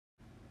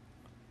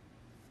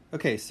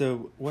Okay,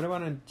 so what I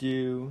want to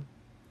do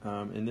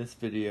in this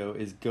video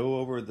is go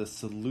over the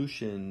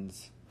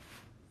solutions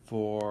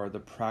for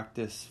the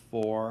practice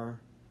 4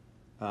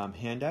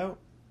 handout.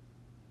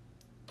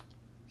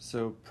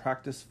 So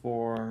practice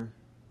 4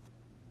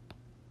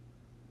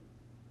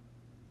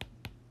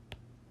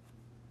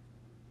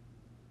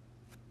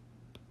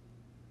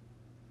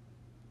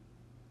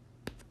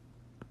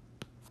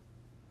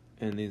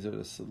 and these are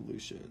the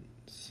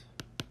solutions.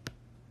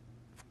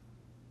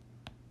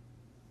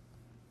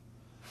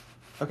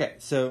 Okay,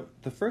 so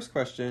the first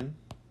question,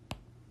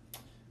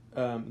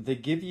 they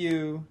give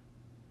you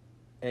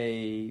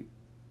a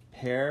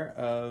pair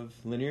of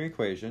linear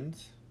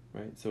equations,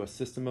 right? So a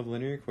system of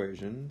linear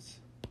equations.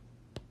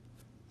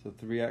 So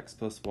 3x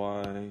plus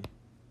y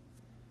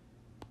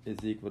is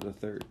equal to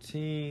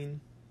 13,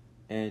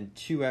 and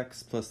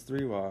 2x plus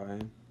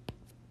 3y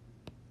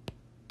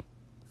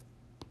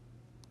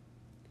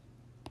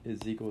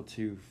is equal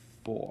to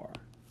 4.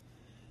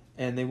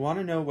 And they want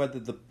to know whether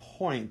the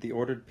point, the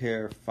ordered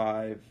pair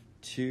 5,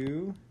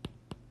 2,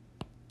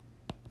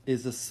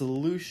 is a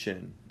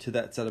solution to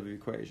that set of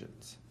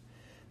equations.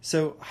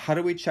 So how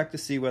do we check to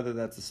see whether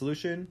that's a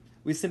solution?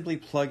 We simply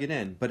plug it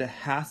in, but it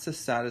has to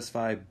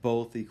satisfy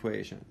both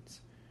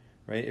equations,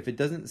 right? If it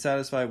doesn't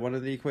satisfy one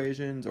of the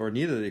equations or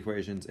neither of the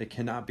equations, it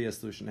cannot be a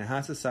solution. It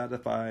has to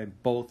satisfy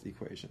both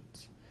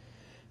equations.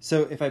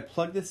 So if I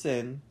plug this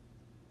in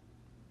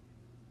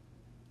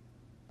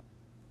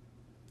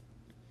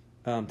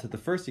to the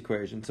first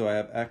equation, so I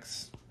have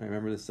x,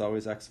 remember this is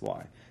always x,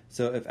 y.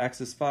 So if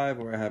x is 5,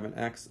 where I have an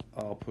x,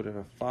 I'll put in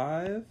a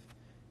 5,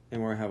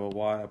 and where I have a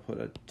y, I'll put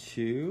a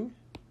 2.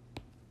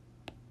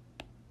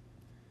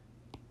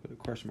 Put a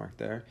question mark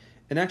there.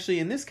 And actually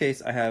in this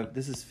case, I have,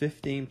 this is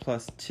 15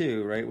 plus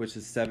 2, right, which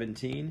is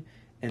 17,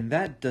 and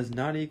that does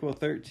not equal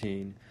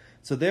 13.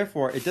 So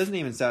therefore, it doesn't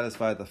even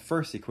satisfy the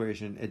first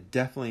equation. It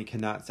definitely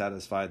cannot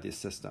satisfy the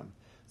system.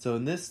 So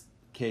in this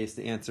case,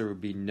 the answer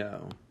would be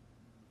no.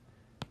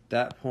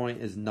 That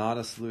point is not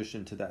a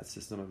solution to that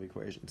system of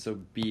equations. So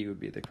B would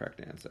be the correct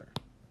answer.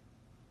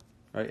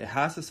 Right? It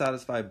has to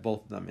satisfy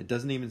both of them. It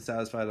doesn't even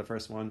satisfy the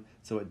first one,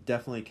 so it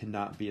definitely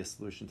cannot be a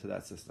solution to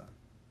that system.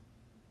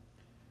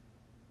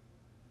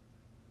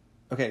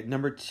 Okay,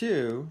 number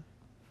 2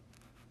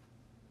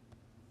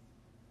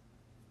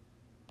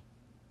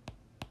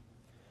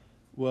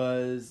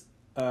 was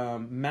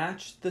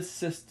match the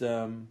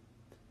system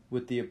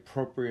with the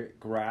appropriate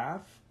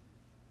graph,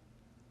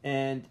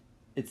 and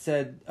it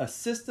said a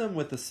system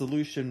with a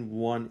solution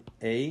 1,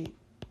 8.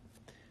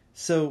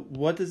 So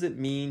what does it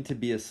mean to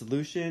be a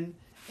solution?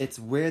 It's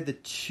where the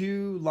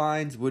two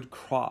lines would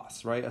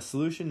cross, right? A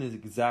solution is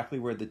exactly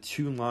where the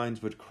two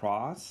lines would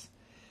cross.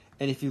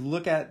 And if you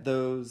look at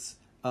those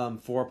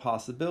 4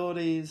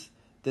 possibilities,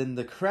 then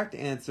the correct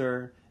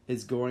answer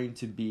is going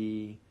to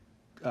be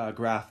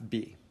graph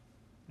B,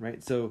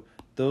 right? So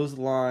those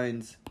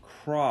lines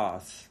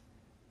cross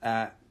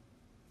at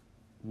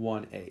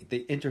 1, 8. They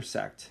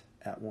intersect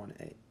at 1,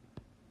 8.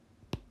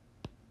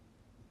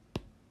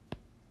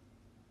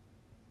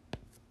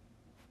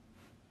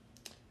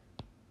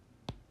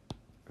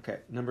 Okay,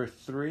 number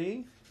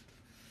 3.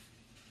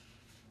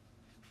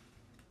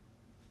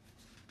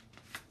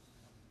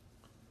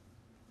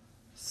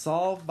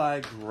 Solve by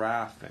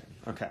graphing.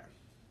 Okay.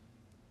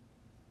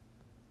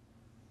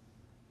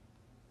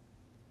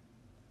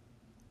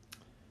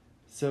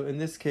 So in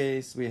this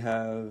case, we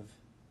have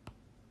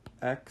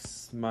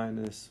x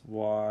minus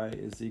y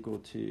is equal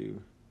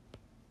to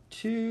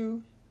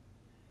 2,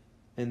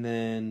 and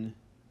then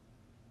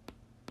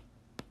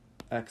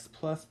x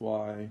plus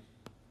y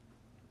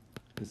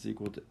is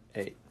equal to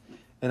 8.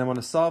 And I want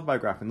to solve by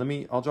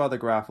graphing. I'll draw the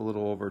graph a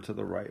little over to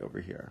the right over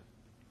here.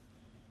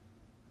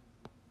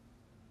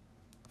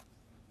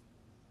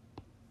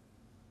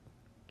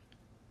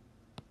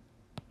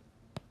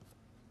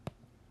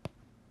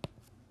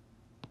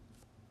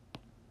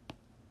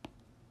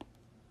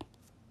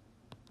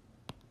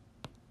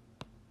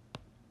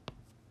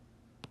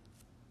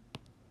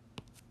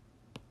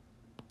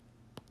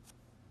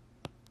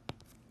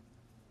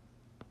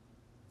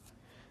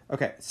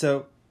 Okay,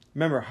 so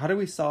remember, how do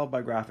we solve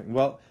by graphing?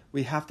 Well,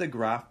 we have to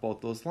graph both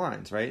those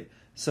lines, right?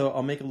 So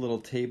I'll make a little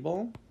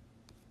table,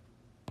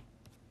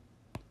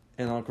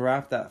 and I'll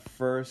graph that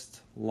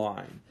first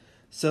line.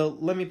 So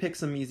let me pick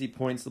some easy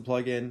points to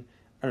plug in.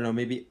 I don't know,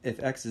 maybe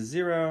if x is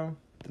 0,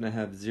 then I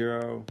have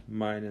 0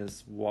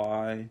 minus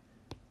y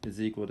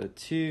is equal to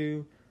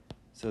 2.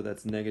 So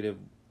that's negative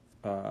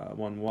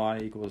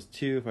 1y equals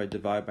 2. If I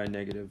divide by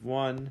negative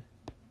 1,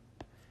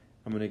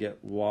 I'm going to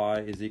get y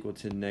is equal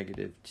to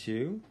negative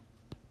 2.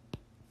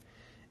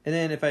 And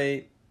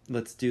then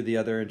let's do the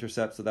other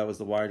intercept. So that was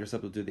the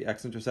y-intercept. We'll do the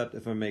x-intercept.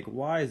 If I make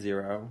y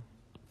 0,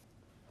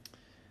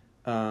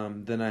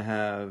 then I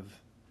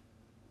have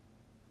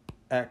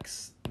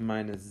x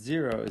minus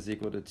 0 is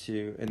equal to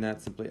 2, and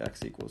that's simply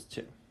x equals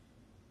 2.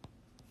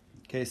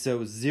 Okay,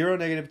 so 0,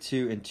 negative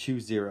 2, and 2,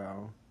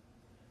 0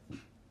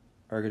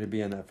 are going to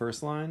be on that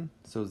first line.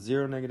 So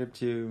 0, negative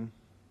 2,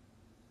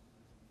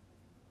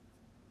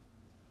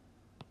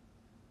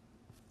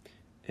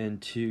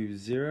 and 2,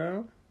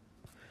 0.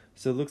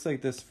 So it looks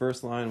like this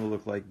first line will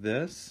look like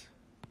this.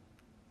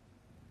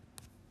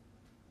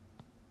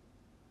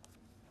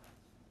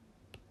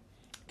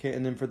 Okay,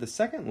 and then for the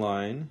second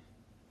line,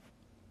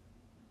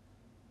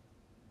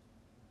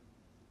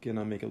 again,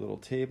 I'll make a little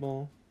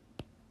table.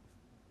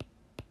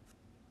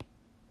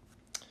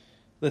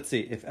 Let's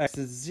see, if x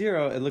is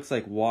 0, it looks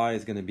like y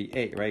is going to be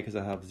 8, right? Because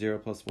I have 0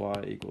 plus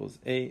y equals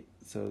 8.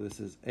 So this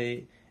is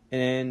 8.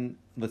 And then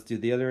let's do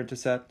the other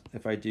intercept.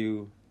 If I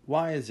do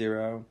y is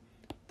 0,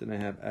 then I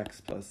have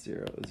x plus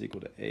 0 is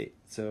equal to 8.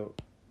 So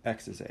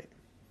x is 8.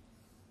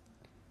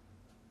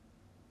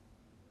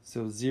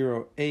 So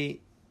 0,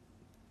 8.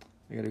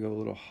 I got to go a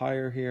little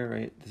higher here,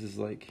 right? This is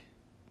like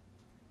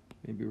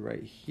maybe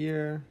right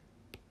here.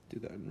 Do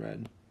that in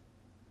red.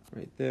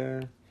 Right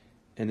there.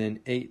 And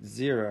then 8,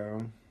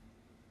 0.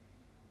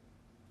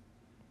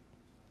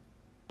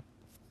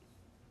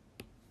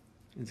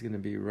 It's going to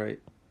be right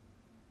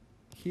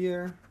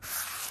here.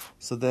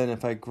 So then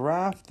if I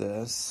graph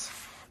this,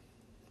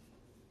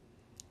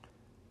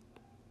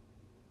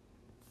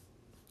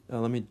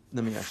 let me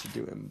actually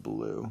do it in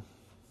blue.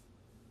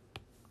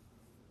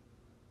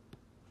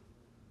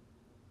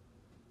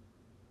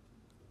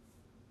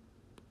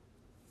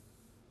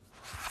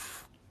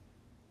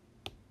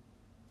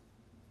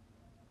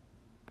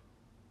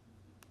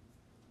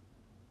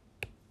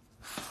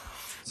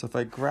 So if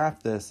I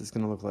graph this, it's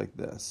going to look like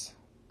this.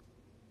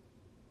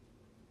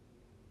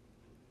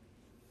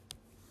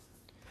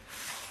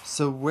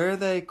 So where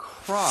they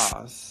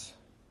cross,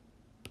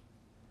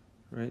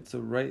 right? So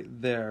right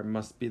there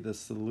must be the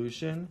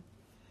solution.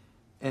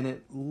 And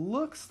it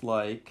looks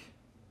like,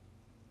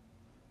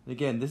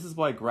 again, this is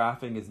why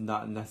graphing is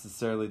not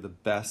necessarily the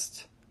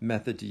best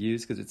method to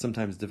use because it's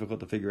sometimes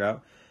difficult to figure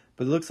out.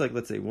 But it looks like,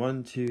 let's say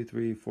 1, 2,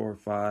 3, 4,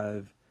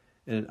 5,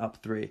 and then up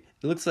 3. It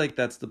looks like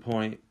that's the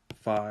point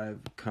 5,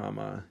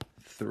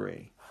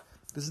 3.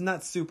 This is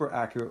not super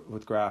accurate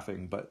with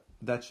graphing, but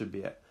that should be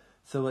it.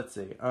 So let's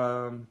see.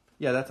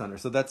 Yeah, that's under.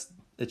 So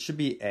it should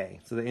be A.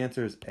 So the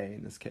answer is A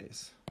in this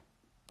case.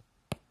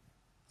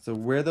 So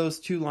where those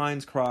two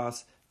lines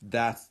cross,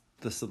 that's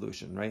the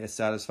solution, right? It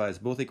satisfies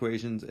both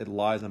equations. It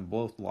lies on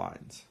both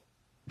lines.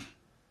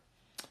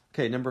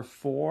 Okay, number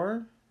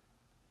 4.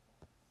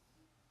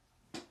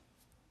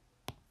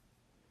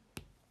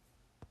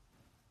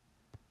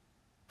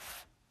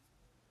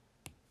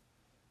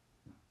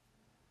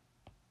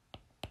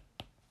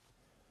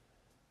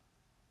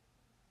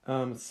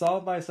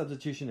 Solve by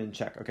substitution and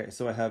check. Okay,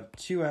 so I have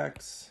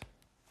 2x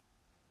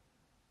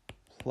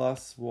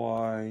plus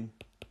y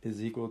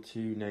is equal to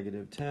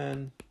negative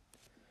 10.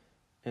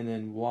 And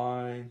then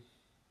y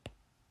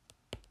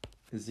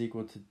is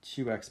equal to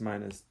 2x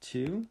minus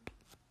 2.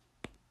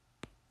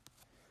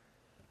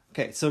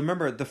 Okay, so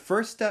remember, the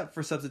first step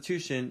for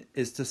substitution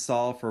is to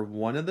solve for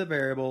one of the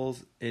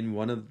variables in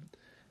one of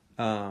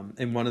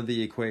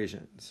the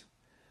equations.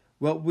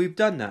 Well, we've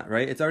done that,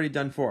 right? It's already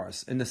done for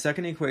us. In the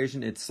second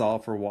equation, it's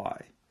solve for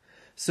y.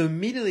 So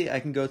immediately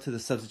I can go to the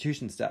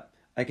substitution step.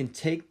 I can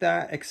take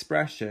that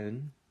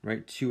expression,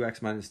 right,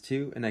 2x minus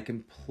 2, and I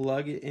can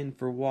plug it in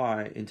for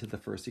y into the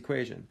first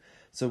equation.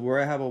 So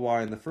where I have a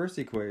y in the first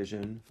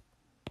equation,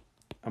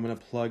 I'm going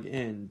to plug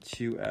in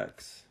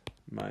 2x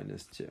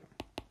minus 2.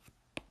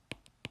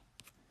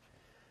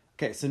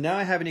 Okay, so now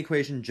I have an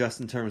equation just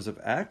in terms of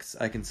x.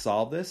 I can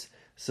solve this.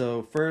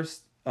 So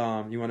first,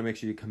 you want to make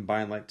sure you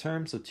combine like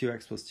terms. So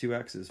 2x plus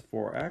 2x is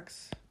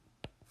 4x.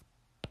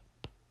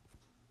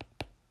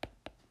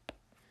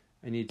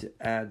 I need to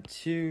add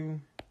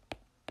 2.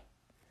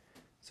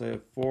 So I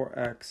have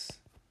 4x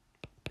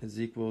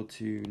is equal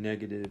to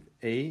negative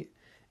 8.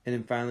 And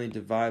then finally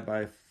divide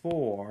by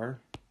 4.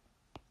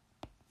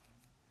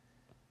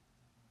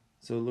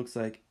 So it looks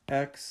like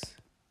x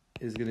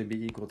is going to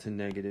be equal to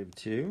negative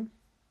 2.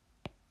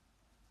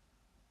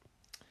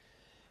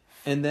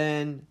 And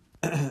then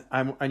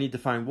I need to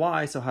find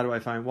y, so how do I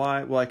find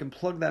y? Well, I can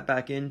plug that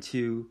back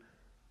into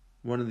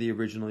one of the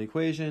original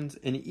equations,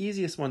 and the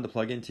easiest one to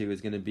plug into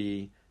is going to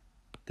be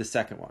the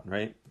second one,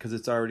 right? Because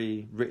it's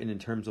already written in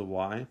terms of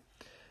y.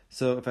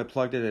 So if I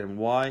plugged it in,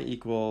 y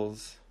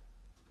equals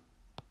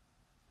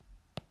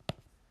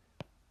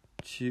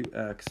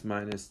 2x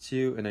minus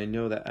 2, and I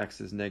know that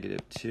x is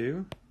negative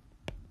 2.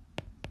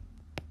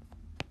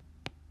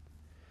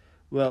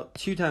 Well,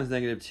 2 times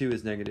negative 2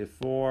 is negative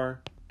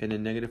 4, and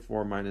then negative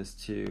 4 minus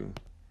 2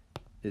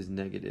 is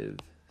negative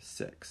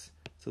 6.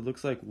 So it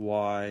looks like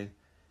y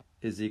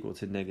is equal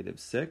to negative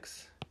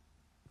 6.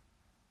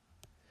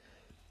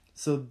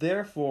 So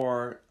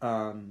therefore,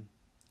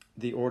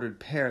 the ordered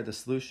pair, the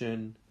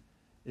solution,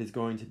 is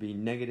going to be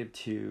negative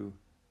 2,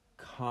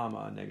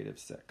 comma, negative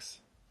 6.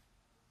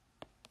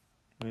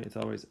 Right? It's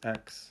always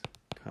x,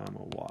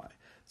 comma, y.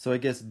 So I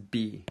guess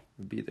B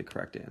would be the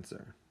correct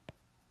answer.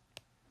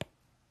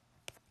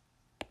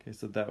 Okay,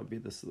 so that would be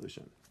the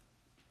solution.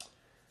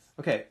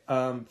 Okay,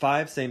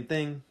 5, same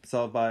thing,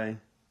 solved by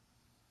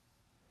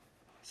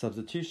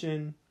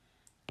substitution.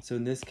 So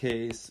in this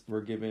case,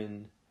 we're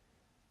given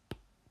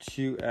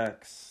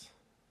 2x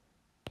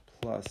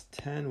plus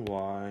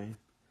 10y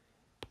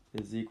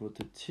is equal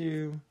to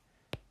 2,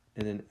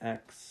 and then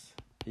x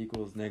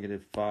equals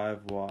negative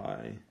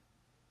 5y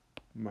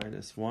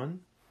minus 1.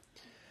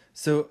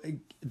 So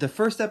the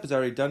first step is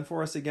already done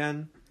for us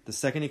again. The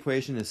second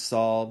equation is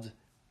solved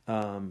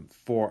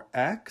for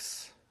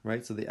x,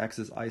 right? So the x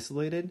is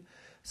isolated.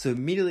 So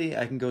immediately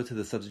I can go to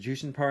the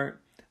substitution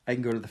part. I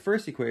can go to the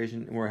first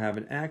equation where I have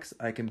an x.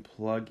 I can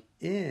plug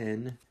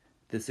in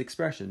this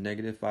expression,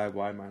 negative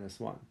 5y minus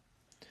 1.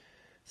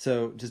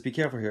 So just be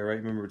careful here, right?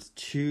 Remember, it's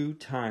 2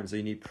 times, so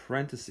you need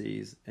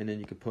parentheses, and then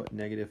you could put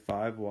negative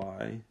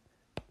 5y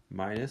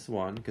minus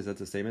 1, because that's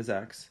the same as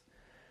x,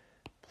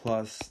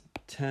 plus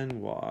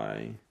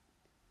 10y,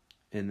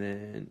 and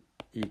then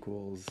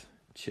equals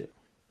 2.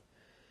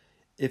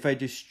 If I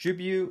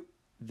distribute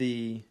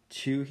the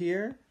 2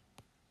 here,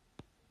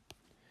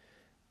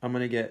 I'm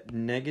going to get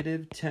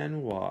negative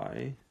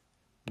 10y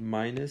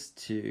minus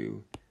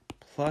 2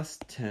 plus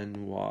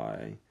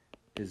 10y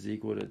is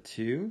equal to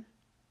 2.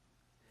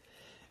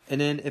 And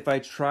then if I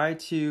try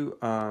to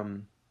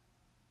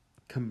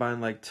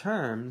combine like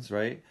terms,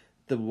 right,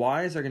 the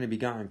y's are going to be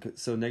gone.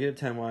 So negative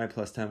 10y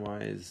plus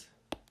 10y is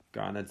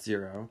gone. That's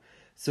 0.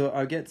 So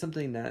I'll get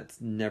something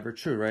that's never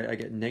true, right? I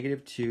get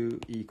negative 2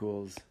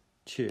 equals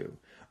 2.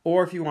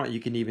 Or if you want, you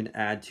can even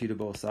add 2 to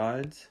both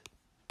sides.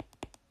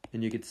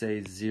 And you could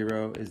say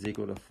 0 is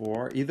equal to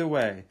 4. Either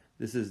way,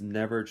 this is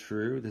never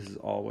true. This is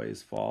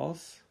always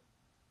false.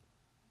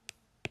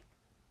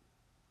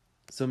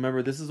 So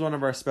remember, this is one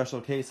of our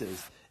special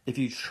cases. If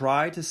you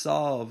try to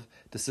solve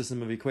the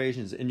system of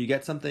equations and you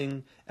get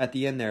something at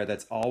the end there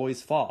that's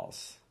always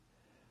false,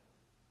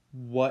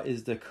 what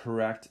is the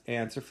correct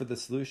answer for the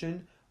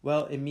solution?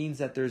 Well, it means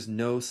that there's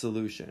no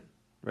solution,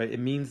 right? It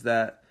means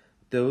that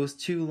those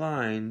 2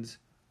 lines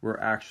were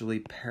actually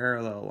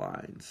parallel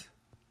lines.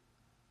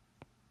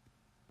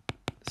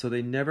 So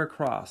they never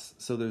cross,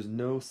 so there's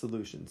no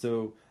solution.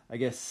 So I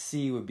guess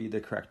C would be the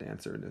correct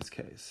answer in this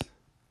case.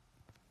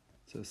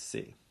 So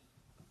C.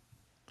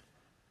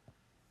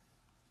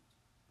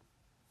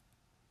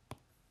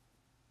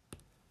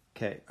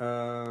 Okay,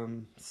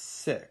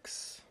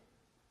 6.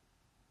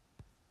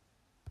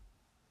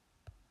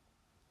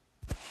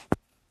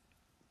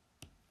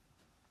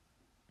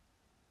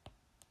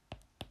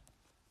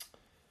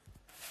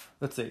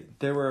 Let's see.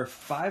 There were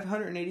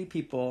 580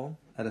 people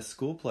at a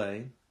school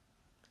play.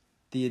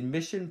 The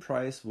admission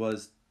price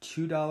was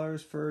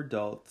 $2 for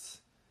adults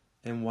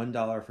and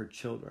 $1 for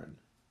children.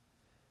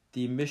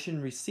 The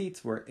admission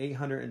receipts were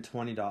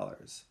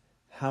 $820.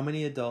 How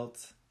many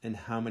adults and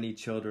how many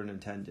children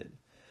attended?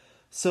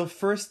 So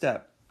first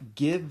step,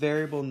 give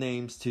variable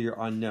names to your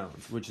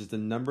unknowns, which is the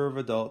number of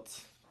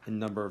adults and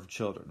number of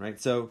children,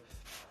 right? So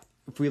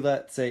if we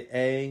let, say,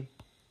 A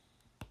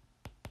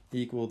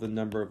equal the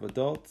number of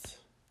adults,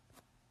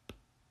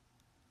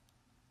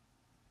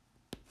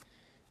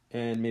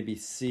 and maybe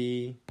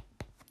C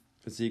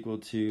is equal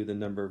to the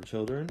number of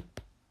children.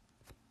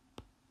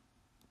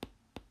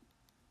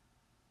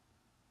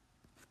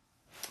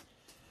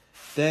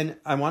 Then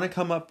I want to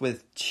come up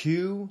with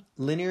 2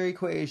 linear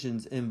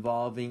equations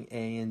involving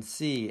A and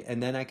C,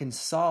 and then I can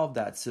solve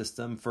that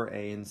system for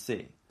A and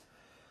C.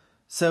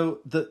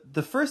 So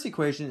the first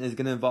equation is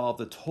going to involve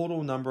the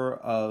total number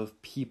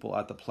of people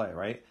at the play,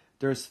 right?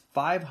 There's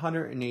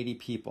 580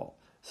 people.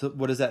 So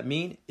what does that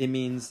mean? It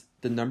means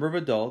the number of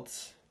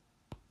adults,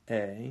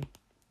 A,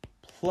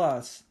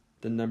 plus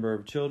the number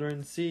of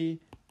children,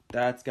 C,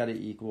 that's got to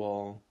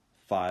equal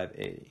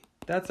 580.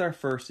 That's our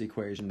first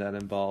equation that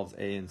involves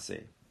A and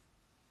C.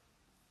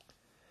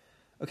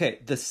 Okay,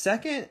 the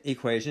second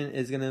equation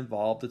is going to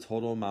involve the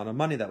total amount of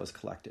money that was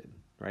collected,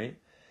 right?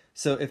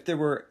 So if there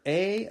were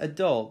A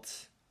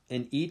adults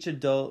and each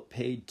adult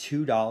paid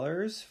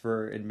 $2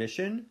 for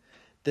admission,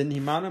 then the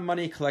amount of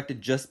money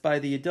collected just by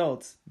the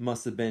adults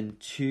must have been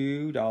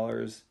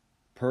 $2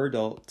 per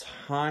adult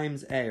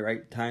times A,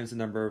 right? Times the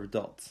number of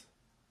adults.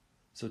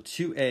 So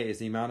 2A is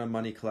the amount of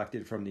money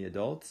collected from the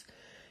adults.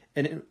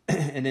 And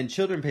then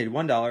children paid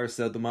 $1,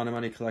 so the amount of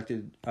money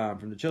collected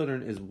from the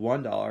children is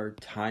 $1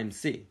 times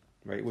C,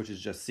 right? Which is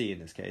just C in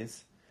this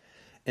case.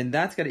 And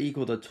that's got to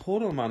equal the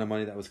total amount of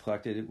money that was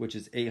collected, which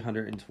is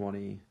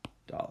 $820.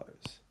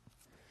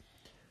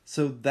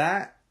 So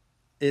that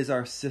is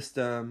our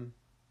system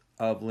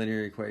of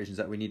linear equations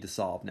that we need to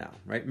solve now,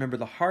 right? Remember,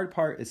 the hard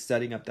part is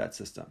setting up that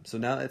system. So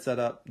now that it's set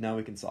up, now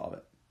we can solve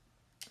it.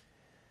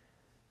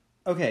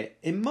 Okay,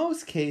 in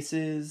most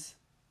cases,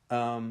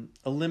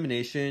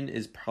 elimination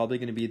is probably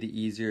going to be the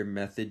easier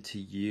method to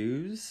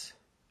use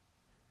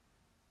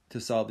to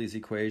solve these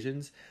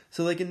equations.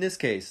 So like in this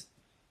case,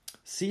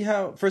 see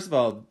how, first of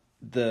all,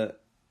 the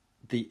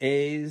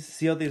A's,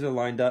 see how these are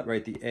lined up,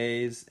 right? The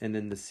A's and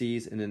then the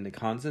C's and then the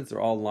constants are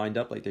all lined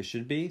up like they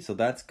should be. So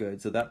that's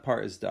good. So that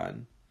part is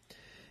done.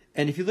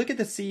 And if you look at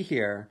the C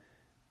here,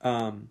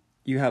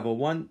 you have a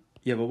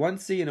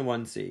 1C and a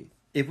 1C.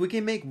 If we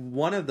can make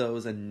one of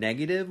those a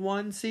negative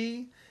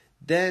 1C,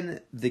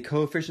 then the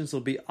coefficients will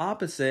be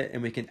opposite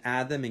and we can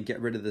add them and get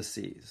rid of the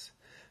C's.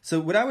 So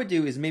what I would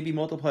do is maybe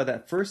multiply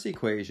that first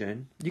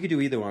equation. You could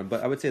do either one,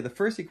 but I would say the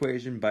first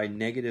equation by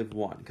negative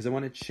 1 because I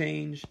want to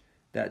change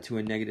that to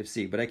a negative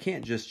c. But I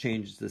can't just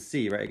change the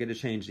c, right? I got to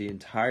change the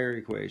entire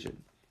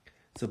equation.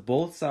 So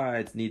both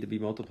sides need to be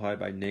multiplied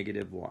by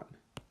 -1.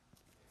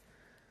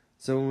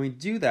 So when we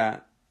do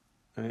that,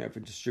 if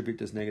we distribute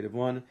this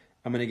 -1,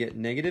 I'm going to get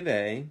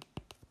 -a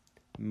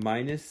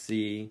minus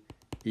c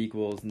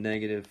equals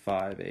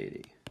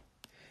 -580.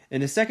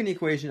 In the second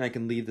equation, I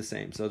can leave the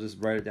same. So I'll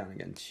just write it down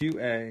again.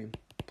 2a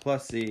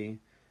plus c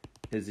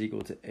is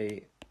equal to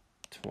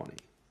 820.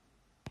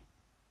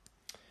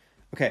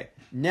 Okay,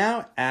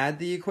 now add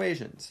the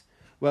equations.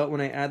 Well,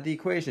 when I add the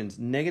equations,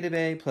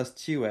 -a plus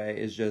 2a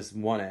is just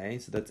 1a,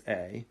 so that's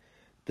a.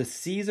 The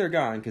c's are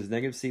gone because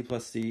 -c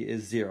plus c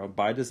is 0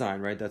 by design,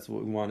 right? That's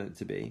what we want it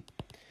to be.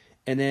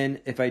 And then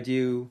if I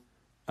do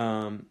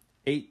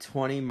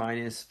 820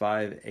 minus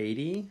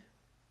 580,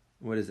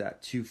 what is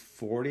that?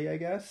 240, I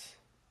guess?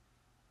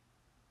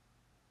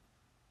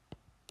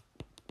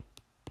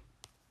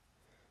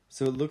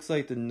 So it looks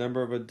like the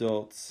number of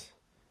adults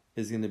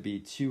is going to be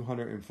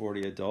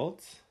 240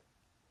 adults.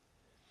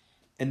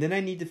 And then I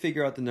need to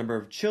figure out the number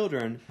of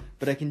children,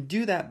 but I can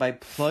do that by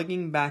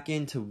plugging back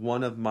into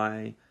one of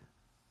my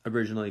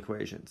original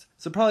equations.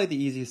 So probably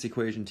the easiest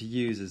equation to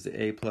use is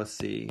the a plus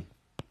c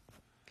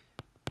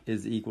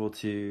is equal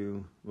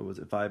to, what was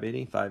it,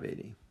 580?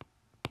 580.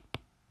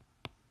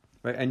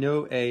 Right, I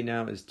know a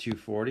now is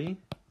 240.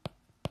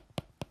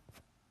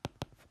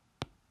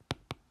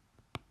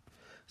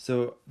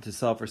 So to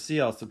solve for c,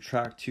 I'll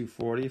subtract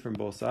 240 from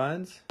both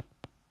sides.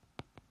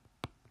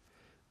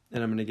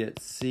 And I'm going to get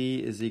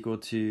c is equal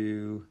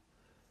to,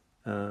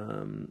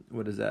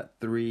 what is that,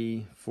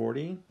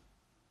 340?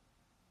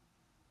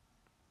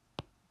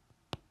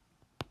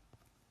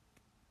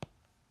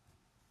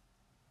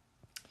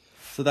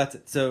 So that's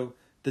it. So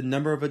the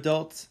number of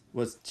adults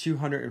was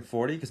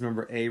 240, because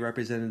remember a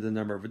represented the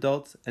number of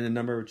adults, and the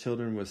number of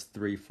children was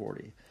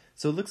 340.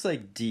 So it looks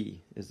like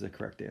D is the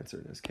correct answer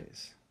in this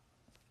case.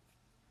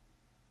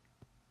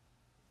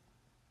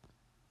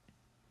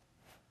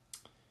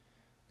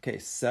 Okay,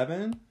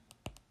 7.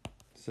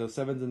 So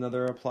 7's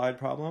another applied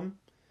problem.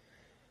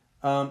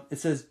 It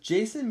says,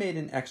 Jason made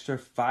an extra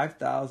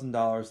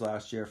 $5,000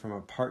 last year from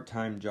a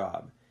part-time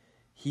job.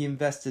 He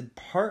invested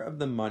part of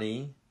the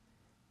money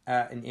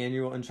at an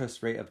annual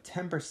interest rate of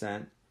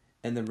 10%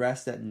 and the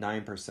rest at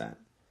 9%.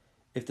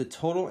 If the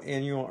total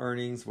annual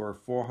earnings were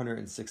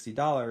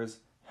 $460,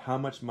 how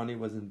much money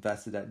was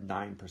invested at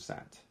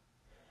 9%?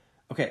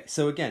 Okay,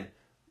 so again,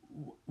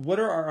 what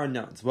are our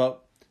unknowns?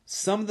 Well,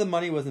 some of the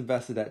money was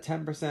invested at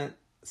 10%,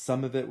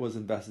 some of it was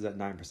invested at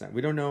 9%.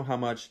 We don't know how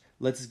much.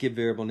 Let's just give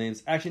variable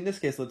names. Actually, in this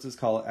case, let's just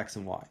call it X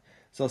and Y.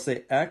 So I'll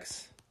say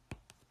X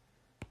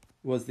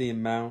was the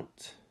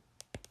amount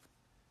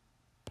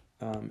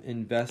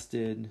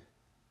invested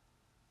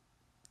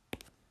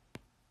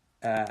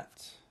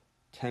at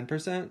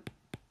 10%,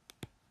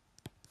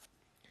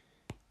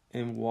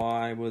 and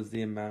Y was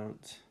the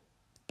amount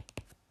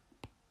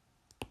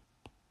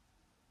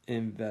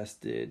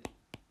invested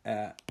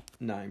at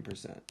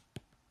 9%.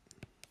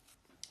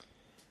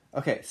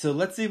 Okay, so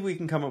let's see if we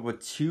can come up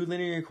with two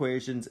linear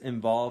equations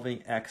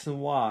involving X and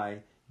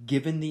Y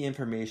given the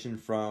information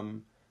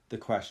from the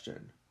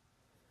question.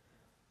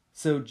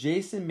 So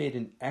Jason made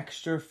an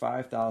extra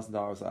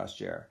 $5,000 last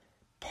year.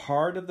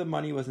 Part of the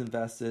money was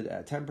invested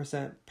at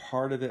 10%,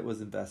 part of it was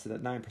invested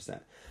at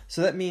 9%.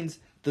 So that means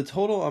the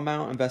total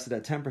amount invested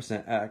at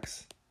 10%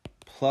 X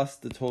plus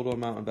the total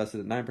amount invested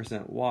at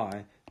 9%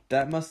 Y,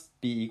 that must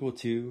be equal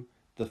to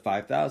the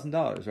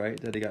 $5,000, right,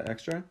 that he got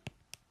extra?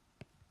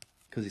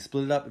 Because he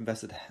split it up,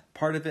 invested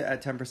part of it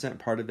at 10%,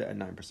 part of it at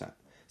 9%.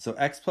 So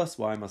X plus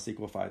Y must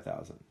equal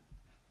 5,000.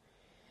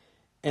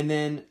 And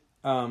then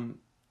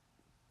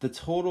the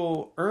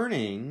total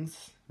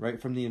earnings, right,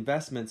 from the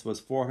investments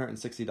was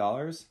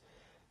 $460.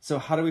 So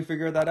how do we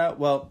figure that out?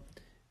 Well,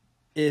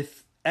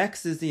 if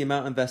X is the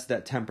amount invested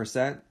at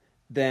 10%,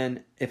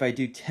 then if I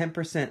do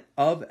 10%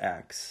 of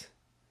X,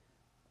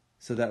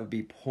 so that would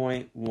be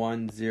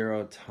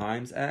 0.10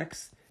 times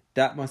X,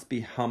 that must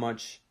be how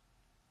much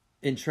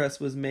interest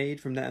was made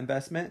from that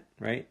investment,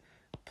 right?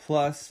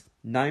 Plus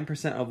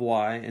 9% of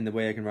Y, and the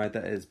way I can write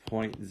that is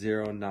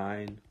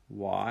 0.09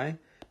 Y.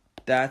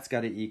 That's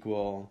got to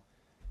equal,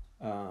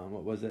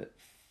 what was it?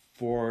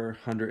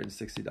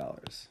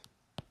 $460.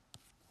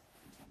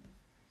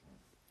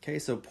 Okay,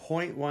 so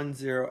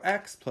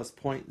 0.10x plus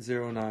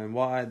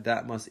 0.09y,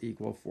 that must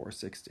equal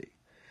 460.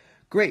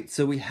 Great,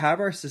 so we have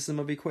our system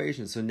of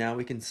equations, so now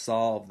we can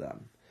solve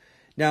them.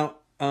 Now,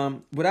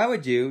 what I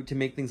would do to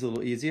make things a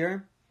little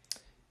easier,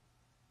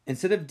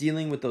 instead of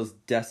dealing with those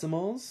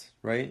decimals,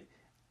 right,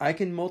 I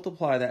can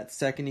multiply that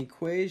second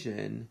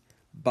equation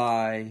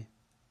by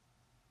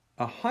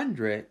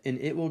 100, and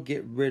it will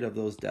get rid of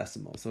those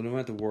decimals, so I don't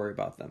have to worry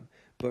about them.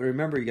 But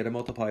remember, you got to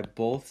multiply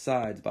both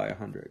sides by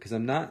 100, because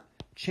I'm not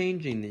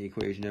changing the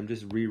equation, I'm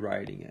just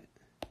rewriting it.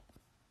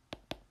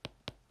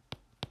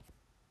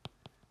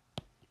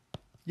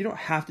 You don't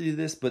have to do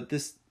this, but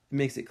this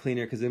makes it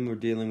cleaner, because then we're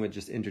dealing with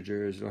just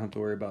integers. You don't have to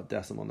worry about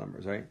decimal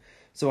numbers, right?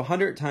 So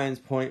 100 times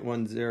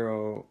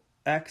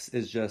 0.10x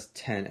is just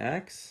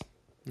 10x.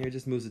 Here it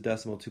just moves the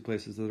decimal 2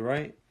 places to the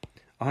right.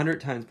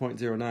 100 times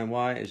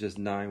 0.09y is just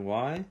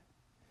 9y.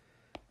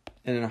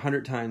 And then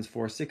 100 times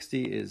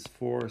 460 is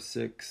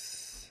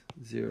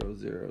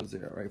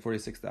 46000, right?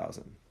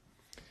 46,000.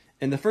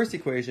 And the first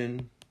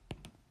equation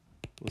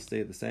will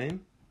stay the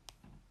same.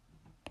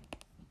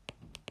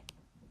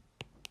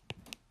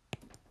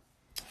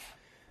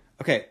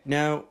 Okay,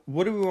 now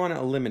what do we want to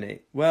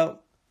eliminate?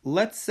 Well,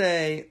 let's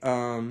say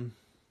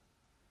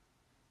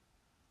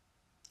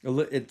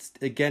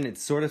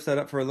it's sort of set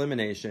up for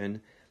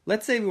elimination.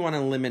 Let's say we want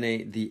to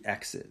eliminate the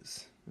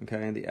x's,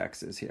 okay, the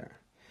x's here.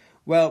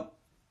 Well,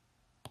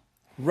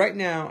 right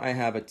now I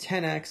have a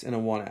 10x and a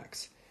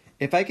 1x.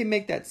 If I can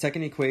make that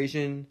second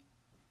equation,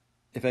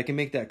 if I can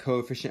make that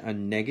coefficient a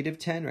negative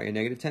 10, right, a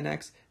negative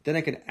 10x, then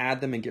I can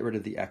add them and get rid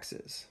of the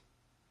x's.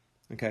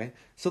 Okay,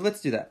 so let's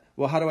do that.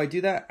 Well, how do I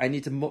do that? I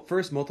need to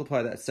first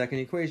multiply that second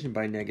equation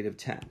by negative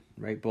 10,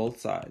 right,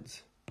 both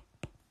sides.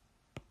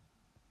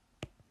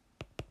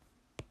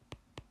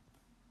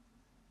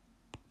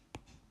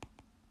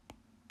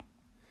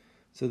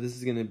 So this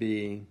is going to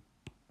be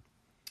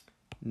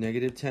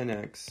negative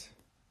 10x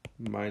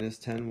minus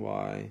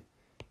 10y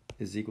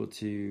is equal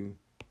to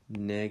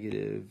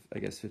negative, I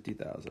guess,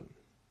 50,000.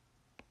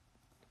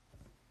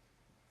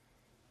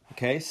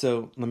 Okay,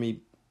 so let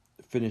me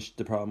finish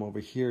the problem over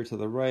here to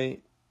the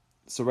right.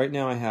 So right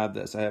now I have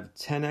this. I have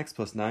 10x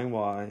plus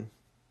 9y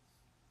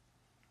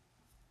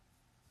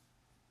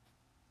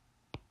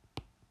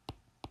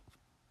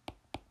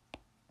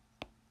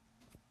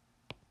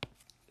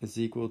is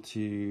equal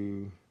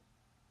to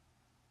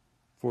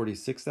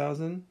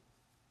 46,000.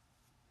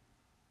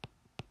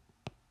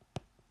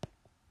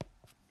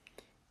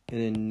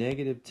 And then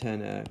negative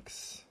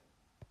 10x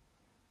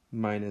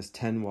minus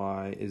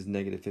 10y is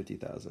negative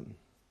 50,000.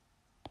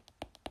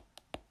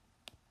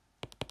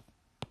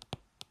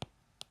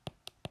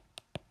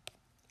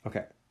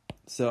 Okay,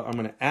 so I'm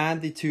going to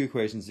add the two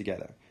equations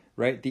together,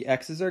 right? The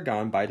x's are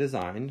gone by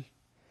design.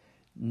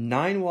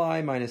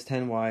 9y minus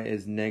 10y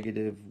is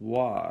negative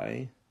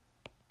y.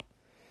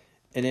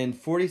 And then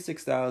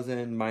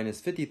 46,000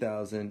 minus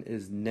 50,000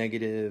 is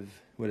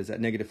negative, what is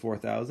that, negative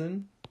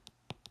 4,000.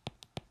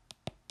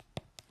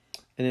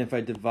 And if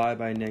I divide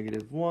by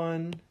negative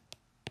 1,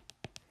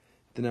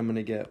 then I'm going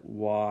to get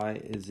y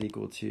is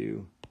equal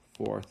to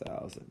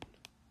 4,000.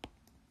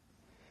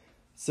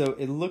 So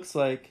it looks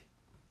like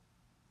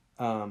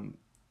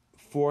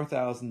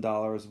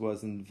 $4,000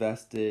 was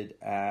invested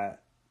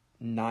at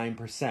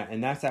 9%.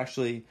 And that's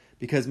actually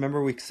because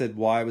remember we said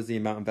y was the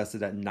amount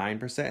invested at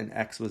 9% and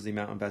x was the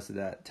amount invested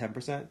at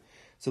 10%.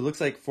 So it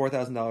looks like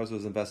 $4,000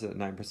 was invested at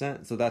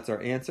 9%. So that's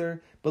our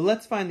answer. But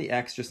let's find the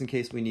x just in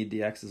case we need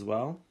the x as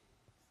well.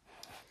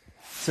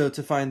 So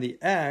to find the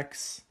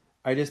x,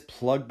 I just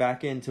plug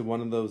back into one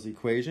of those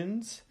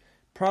equations.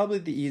 Probably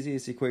the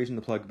easiest equation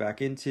to plug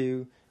back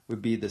into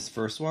would be this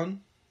first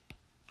one,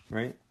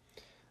 right?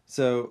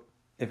 So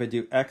if I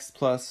do x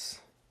plus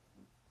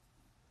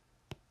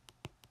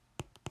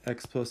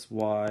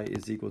y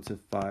is equal to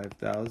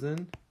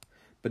 5,000,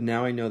 but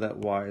now I know that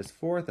y is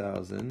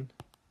 4,000.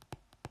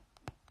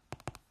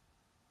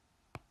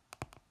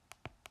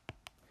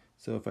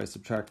 So if I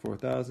subtract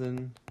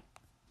 4,000,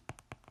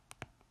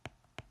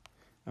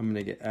 I'm going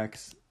to get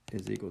x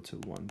is equal to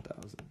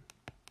 1,000,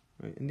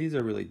 right? And these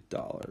are really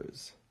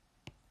dollars.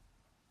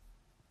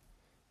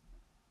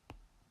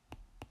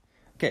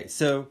 Okay,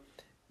 so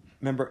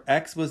remember,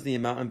 x was the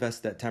amount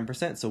invested at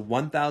 10%, so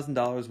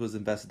 $1,000 was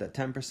invested at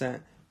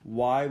 10%.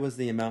 Y was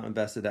the amount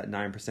invested at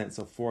 9%,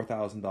 so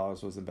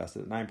 $4,000 was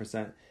invested at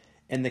 9%.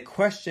 And the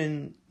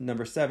question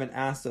number 7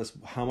 asked us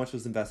how much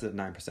was invested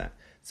at 9%.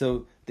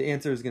 So the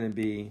answer is going to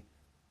be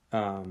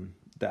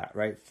that,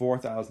 right?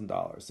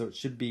 $4,000. So it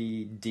should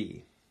be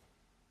D.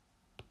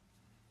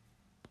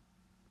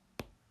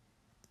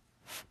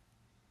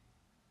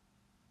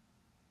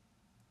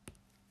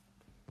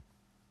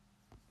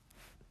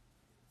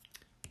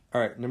 All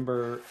right,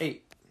 number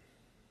 8.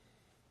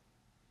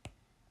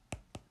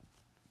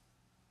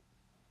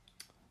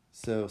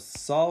 So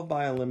solve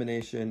by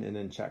elimination and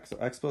then check. So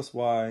x plus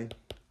y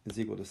is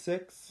equal to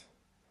 6.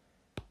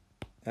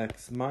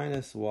 X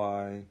minus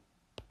y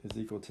is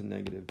equal to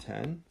negative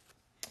 10.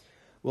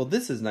 Well,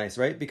 this is nice,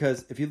 right?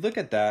 Because if you look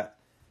at that,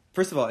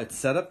 first of all, it's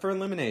set up for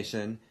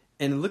elimination.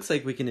 And it looks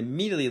like we can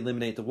immediately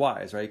eliminate the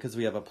y's, right? Because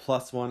we have a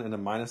plus 1 and a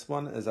minus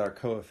 1 as our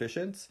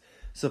coefficients.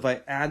 So if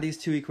I add these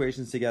two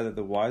equations together,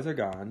 the y's are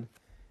gone.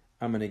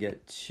 I'm going to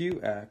get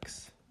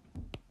 2x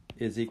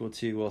is equal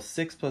to, well,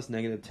 6 plus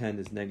negative 10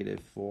 is negative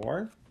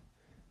 4.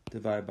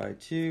 Divide by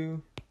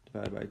 2,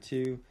 divide by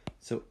 2.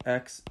 So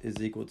x is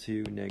equal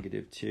to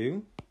negative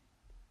 2.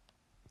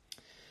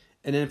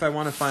 And then if I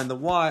want to find the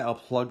y, I'll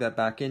plug that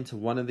back into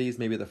one of these,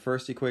 maybe the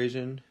first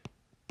equation.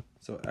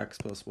 So x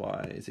plus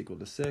y is equal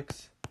to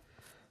 6.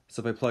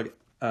 So if I plug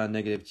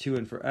negative 2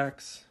 in for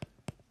x,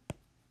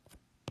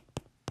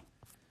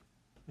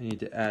 I need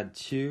to add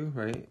 2,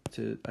 right,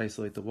 to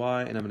isolate the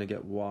y, and I'm going to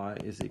get y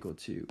is equal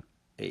to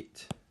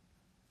 8.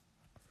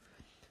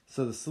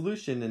 So the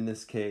solution in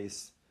this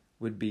case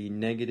would be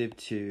negative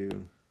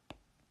 2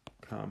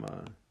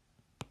 comma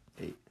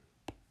 8.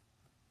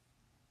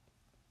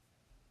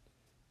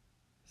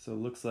 So it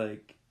looks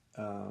like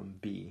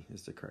B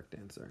is the correct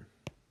answer.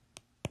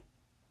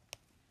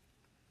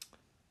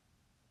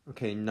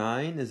 Okay,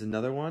 9 is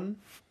another one.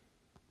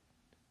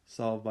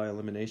 Solved by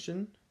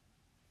elimination.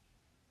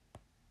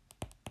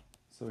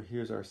 So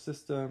here's our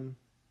system.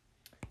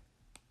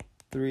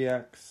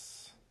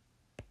 3x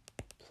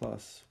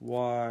plus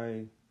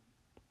y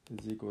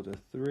is equal to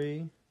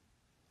 3.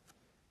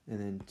 And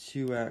then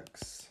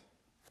 2x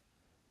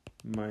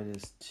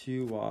minus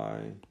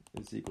 2y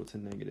is equal to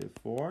negative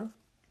 4.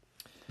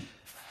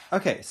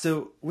 Okay,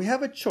 so we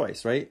have a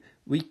choice, right?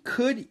 We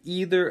could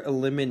either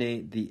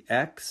eliminate the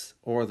x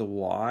or the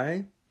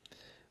y,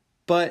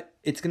 but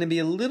it's going to be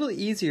a little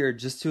easier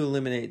just to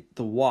eliminate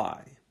the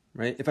y,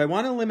 right? If I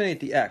want to eliminate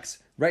the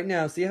x, right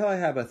now, see how I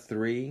have a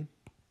 3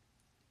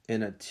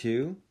 and a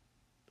 2?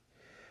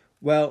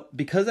 Well,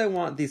 because I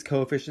want these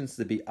coefficients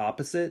to be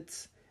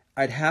opposites,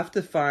 I'd have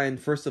to find,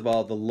 first of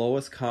all, the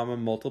lowest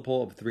common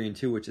multiple of 3 and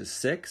 2, which is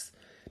 6.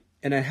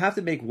 And I'd have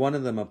to make one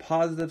of them a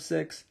positive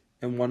 6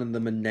 and one of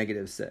them a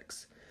negative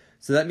 6.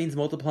 So that means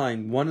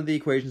multiplying one of the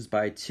equations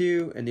by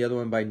 2 and the other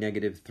one by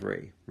negative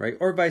 3, right?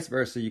 Or vice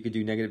versa, you could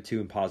do negative 2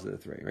 and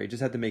positive 3, right? You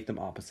just have to make them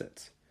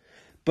opposites.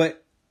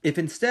 But if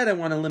instead I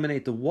want to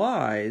eliminate the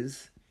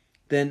y's,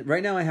 then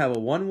right now I have a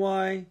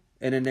 1y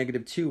and a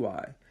negative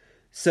 2y.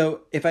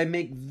 So if I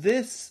make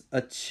this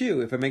a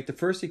 2, if I make the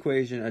first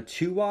equation a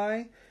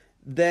 2y,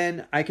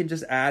 then I can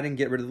just add and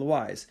get rid of the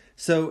y's.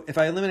 So if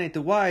I eliminate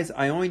the y's,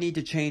 I only need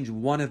to change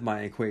one of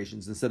my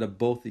equations instead of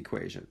both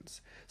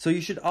equations. So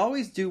you should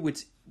always do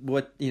what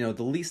the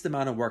least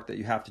amount of work that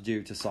you have to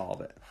do to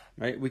solve it,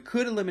 right? We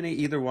could eliminate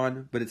either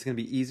one, but it's going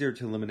to be easier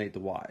to eliminate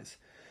the y's.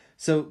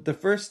 So the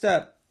first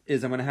step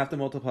is I'm going to have to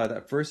multiply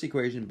that first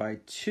equation by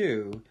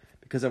 2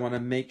 because I want to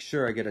make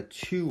sure I get a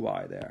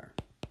 2y there.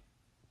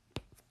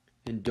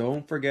 And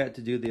don't forget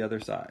to do the other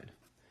side.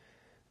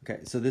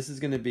 Okay, so this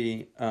is going to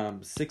be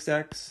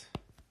 6x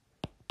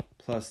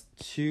plus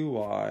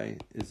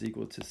 2y is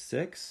equal to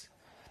 6.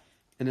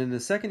 And then the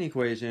second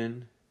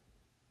equation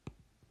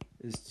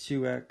is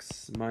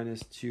 2x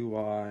minus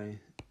 2y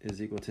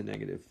is equal to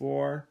negative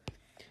 4.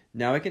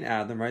 Now I can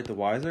add them, right? The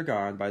y's are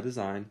gone by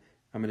design.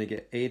 I'm going to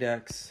get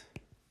 8x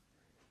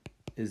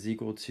is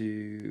equal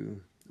to,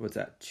 what's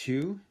that,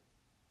 2?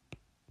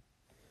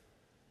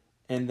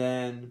 And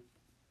then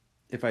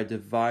if I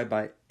divide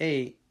by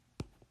 8,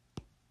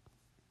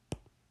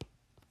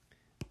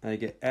 I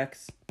get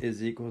x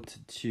is equal to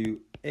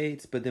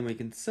 2/8, but then we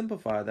can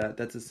simplify that.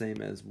 That's the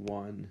same as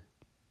 1/4,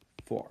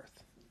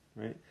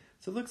 right?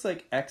 So it looks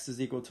like x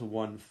is equal to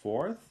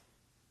 1/4.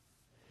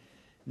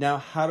 Now,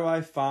 how do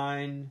I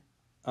find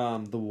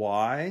the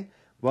y?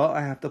 Well,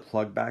 I have to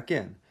plug back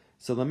in.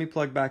 So let me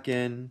plug back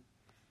in.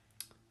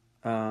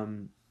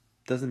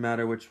 Doesn't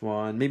matter which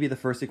one. Maybe the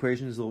first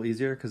equation is a little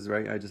easier because,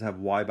 right, I just have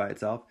y by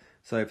itself.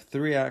 So I have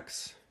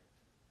 3x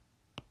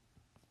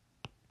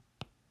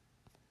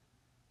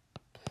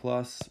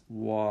plus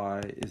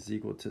y is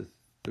equal to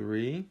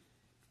 3.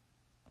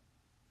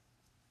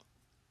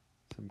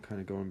 So I'm kind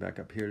of going back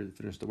up here to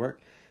finish the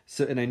work.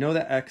 So, and I know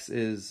that x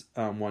is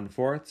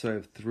 1/4, so I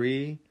have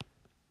 3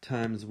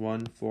 times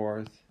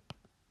 1/4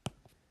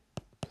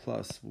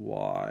 plus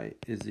y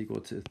is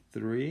equal to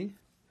 3.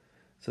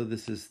 So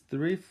this is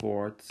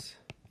 3/4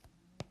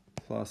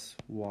 plus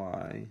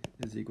y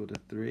is equal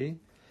to 3.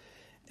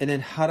 And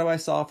then how do I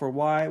solve for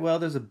y? Well,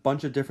 there's a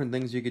bunch of different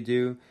things you could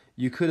do.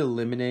 You could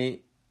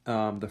eliminate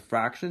the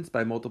fractions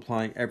by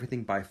multiplying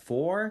everything by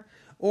 4,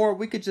 or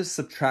we could just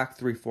subtract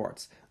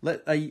 3/4.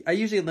 I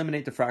usually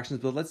eliminate the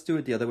fractions, but let's do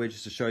it the other way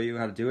just to show you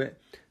how to do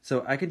it.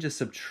 So I can just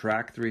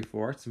subtract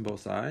 3/4 on both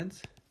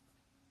sides.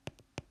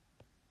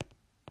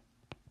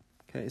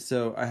 Okay,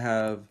 so I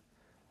have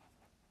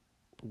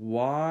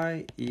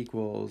y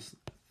equals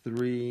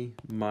 3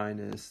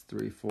 minus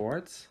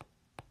 3/4.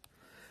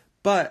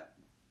 But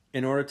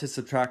in order to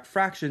subtract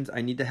fractions,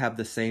 I need to have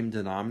the same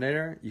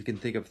denominator. You can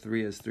think of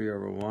 3 as 3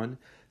 over 1.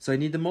 So I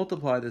need to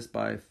multiply this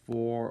by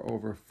 4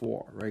 over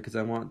 4, right? Because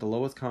I want the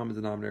lowest common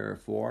denominator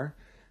of 4.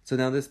 So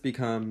now this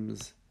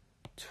becomes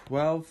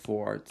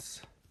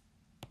 12/4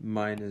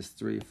 minus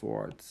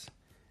 3/4,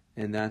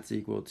 and that's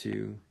equal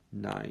to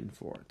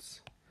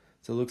 9/4.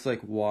 So it looks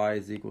like y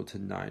is equal to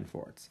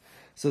 9/4.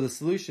 So the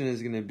solution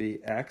is going to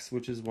be x,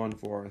 which is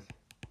 1/4,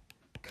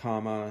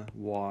 comma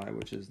y,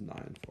 which is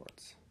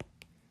 9/4.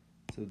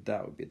 So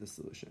that would be the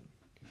solution.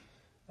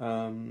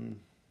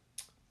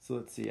 So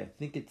let's see. I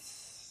think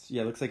it's,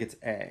 yeah, it looks like it's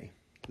A.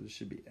 So this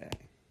should be A.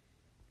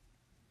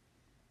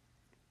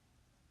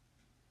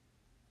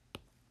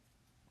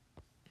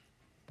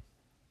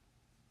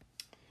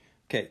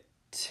 Okay,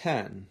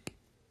 10.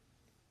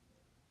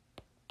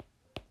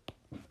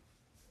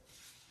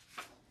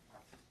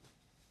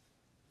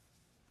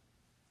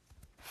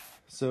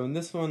 So in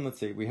this one, let's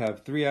see, we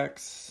have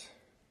 3x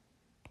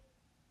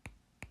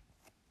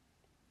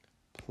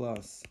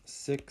plus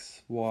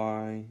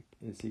 6y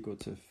is equal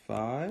to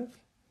 5.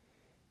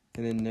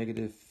 And then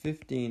negative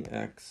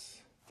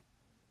 15x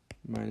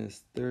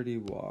minus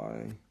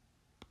 30y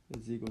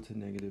is equal to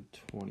negative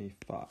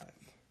 25.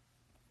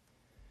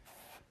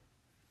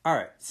 All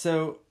right,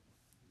 so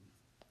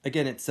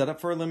again, it's set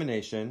up for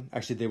elimination.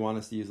 Actually, they want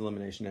us to use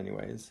elimination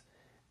anyways.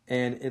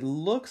 And it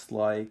looks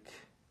like,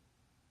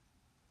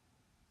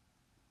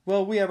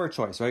 well, we have our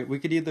choice, right? We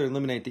could either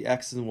eliminate the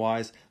x's and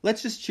y's.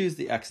 Let's just choose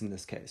the x in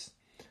this case.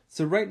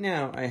 So right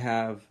now I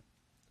have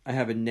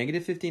a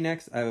negative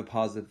 15x, I have a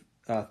positive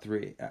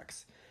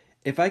 3x.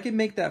 If I could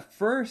make that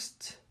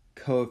first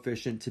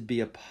coefficient to be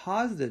a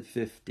positive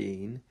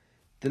 15,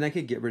 then I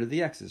could get rid of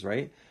the x's,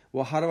 right?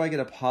 Well, how do I get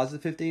a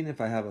positive 15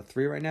 if I have a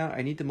 3 right now?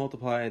 I need to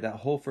multiply that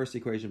whole first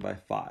equation by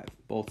 5,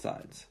 both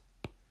sides.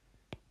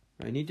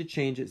 I need to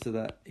change it so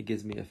that it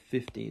gives me a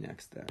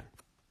 15x there.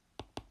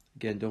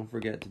 Again, don't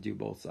forget to do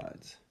both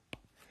sides.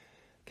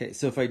 Okay,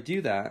 so if I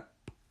do that,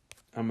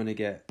 I'm going to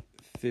get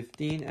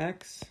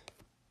 15x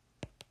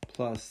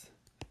plus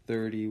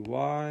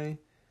 30y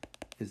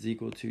is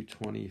equal to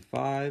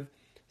 25.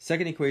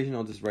 Second equation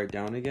I'll just write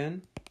down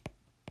again.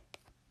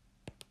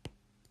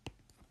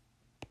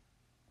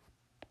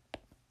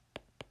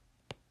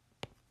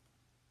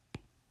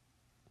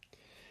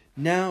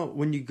 Now,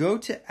 when you go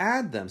to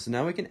add them, so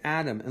now we can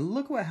add them, and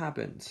look what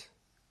happens.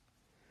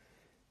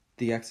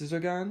 The x's are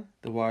gone,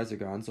 the y's are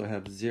gone, so I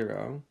have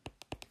 0.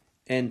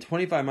 And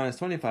 25 minus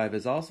 25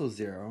 is also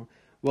 0.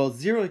 Well,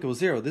 0 equals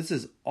 0. This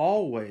is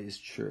always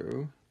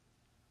true.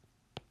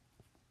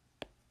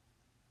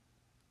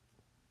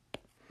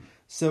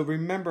 So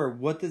remember,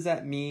 what does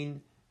that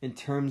mean in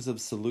terms of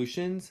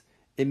solutions?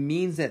 It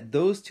means that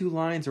those two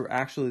lines are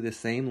actually the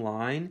same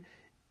line,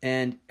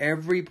 and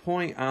every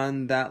point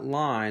on that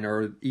line,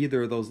 or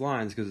either of those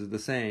lines, because they're the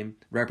same,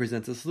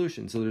 represents a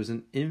solution. So there's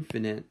an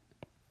infinite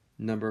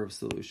number of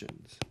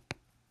solutions.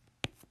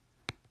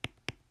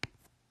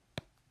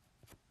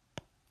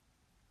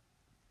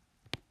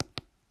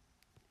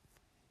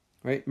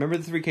 Right? Remember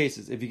the three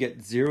cases. If you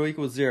get 0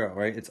 equals 0,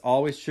 right? It's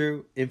always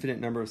true, infinite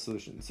number of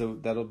solutions. So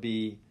that'll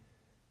be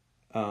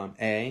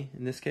A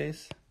in this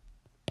case.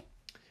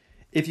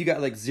 If you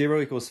got like 0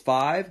 equals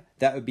 5,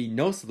 that would be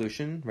no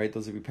solution, right?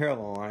 Those would be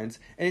parallel lines.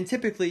 And then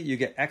typically you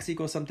get x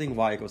equals something,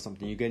 y equals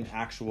something. You get an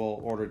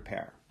actual ordered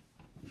pair,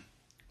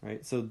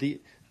 right? So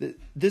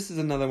this is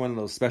another one of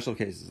those special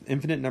cases,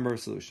 infinite number of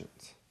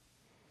solutions.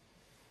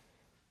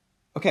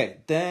 Okay,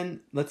 then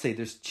let's say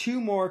there's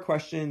 2 more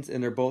questions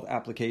and they're both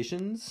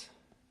applications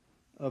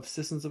of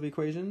systems of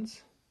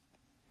equations.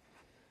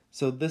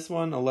 So this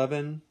one,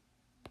 11.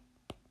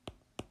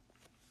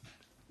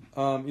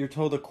 You're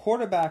told a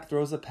quarterback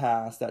throws a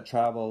pass that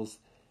travels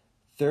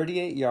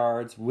 38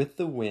 yards with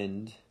the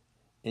wind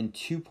in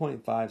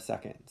 2.5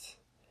 seconds.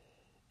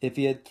 If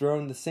he had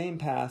thrown the same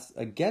pass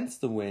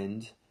against the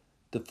wind,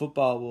 the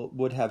football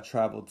would have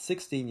traveled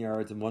 16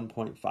 yards in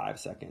 1.5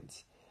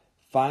 seconds.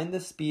 Find the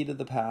speed of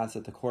the pass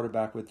that the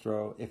quarterback would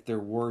throw if there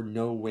were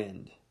no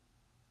wind.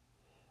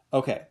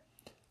 Okay,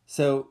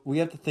 so we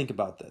have to think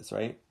about this,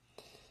 right?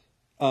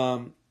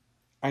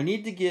 I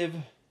need to give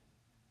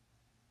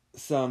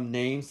some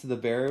names to the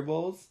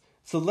variables.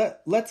 So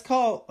let's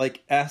call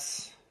like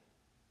S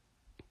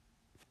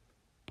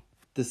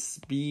the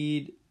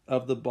speed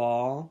of the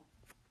ball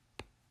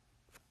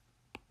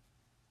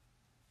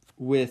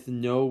with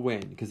no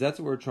wind, because that's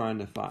what we're trying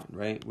to find,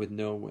 right? With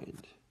no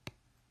wind.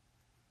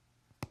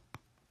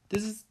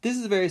 This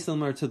is very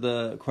similar to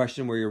the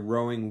question where you're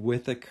rowing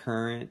with a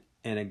current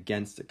and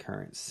against a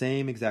current.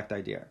 Same exact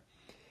idea.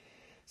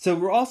 So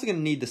we're also going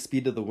to need the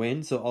speed of the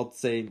wind. So I'll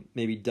say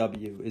maybe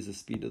W is the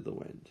speed of the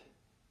wind.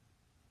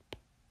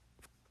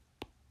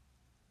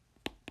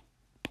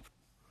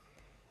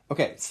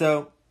 Okay,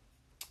 so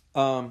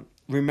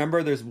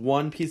remember there's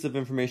one piece of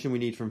information we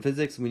need from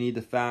physics. We need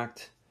the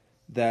fact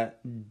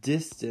that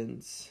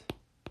distance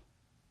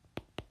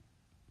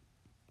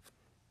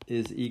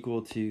is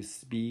equal to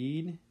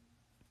speed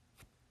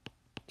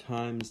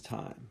times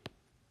time.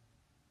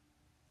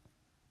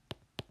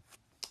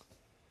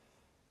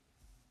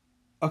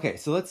 Okay,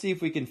 so let's see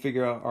if we can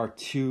figure out our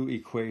 2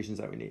 equations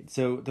that we need.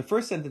 So the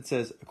first sentence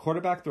says, a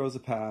quarterback throws a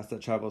pass that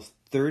travels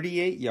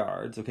 38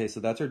 yards. Okay, so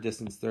that's our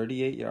distance,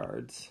 38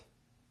 yards.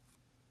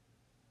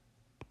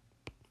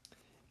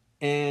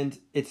 And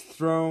it's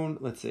thrown,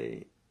 let's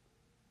see,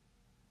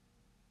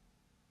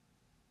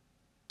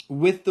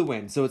 with the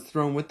wind. So it's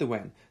thrown with the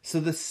wind.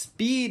 So the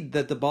speed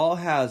that the ball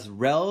has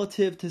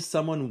relative to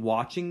someone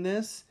watching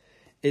this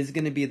is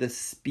going to be the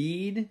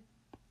speed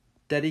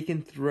that he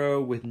can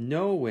throw with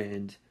no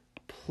wind,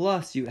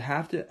 plus you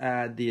have to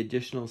add the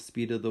additional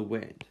speed of the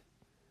wind,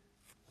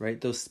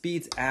 right? Those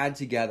speeds add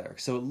together.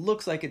 So it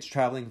looks like it's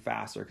traveling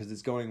faster because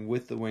it's going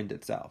with the wind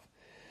itself.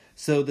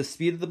 So the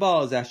speed of the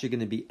ball is actually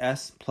going to be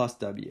S plus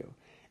W.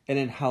 And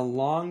then how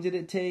long did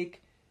it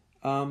take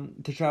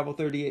to travel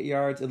 38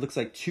 yards? It looks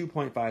like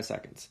 2.5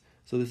 seconds.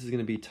 So this is going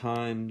to be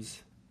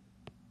times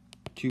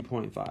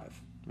 2.5,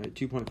 right?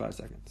 2.5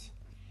 seconds.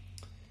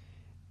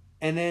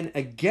 And then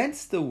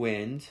against the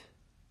wind,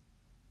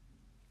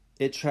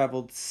 it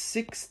traveled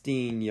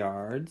 16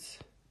 yards.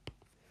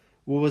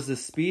 What was the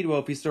speed? Well,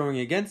 if he's throwing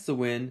against the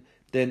wind,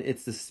 then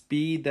it's the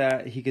speed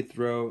that he could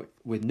throw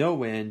with no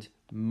wind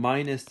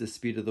minus the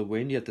speed of the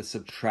wind. You have to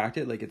subtract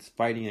it like it's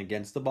fighting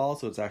against the ball,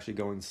 so it's actually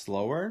going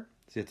slower.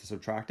 So you have to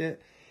subtract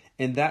it.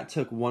 And that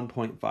took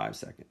 1.5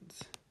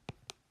 seconds.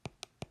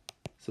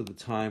 So the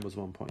time was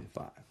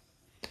 1.5.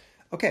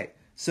 Okay,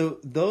 so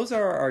those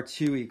are our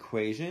two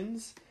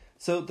equations.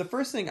 So the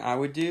first thing I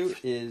would do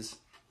is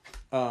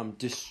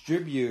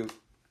distribute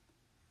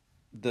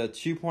the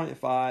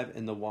 2.5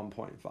 and the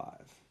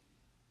 1.5.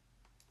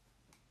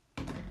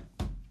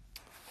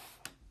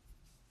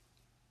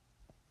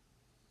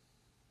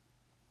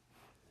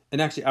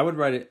 And actually, I would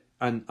write it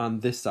on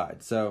this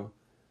side. So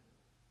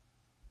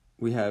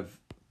we have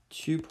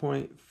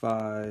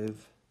 2.5.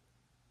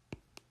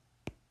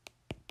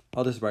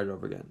 I'll just write it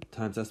over again.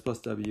 Times s plus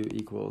w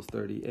equals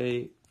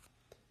 38.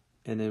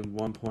 And then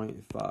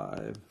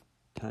 1.5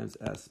 times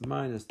s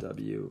minus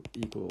w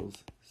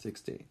equals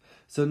 16.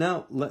 So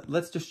now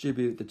let's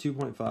distribute the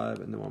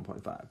 2.5 and the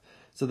 1.5.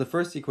 So the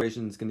first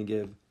equation is going to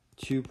give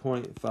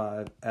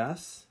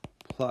 2.5s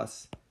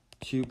plus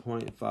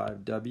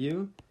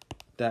 2.5w.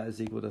 That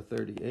is equal to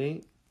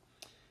 38.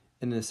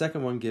 And the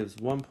second one gives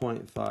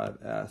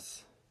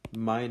 1.5s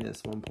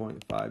minus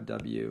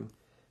 1.5w.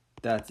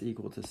 That's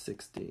equal to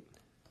 16.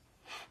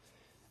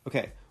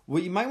 Okay,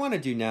 what you might want to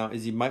do now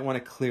is you might want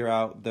to clear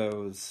out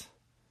those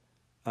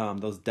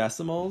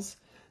decimals.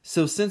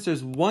 So since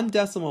there's one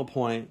decimal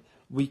point,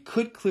 we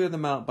could clear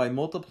them out by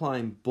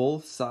multiplying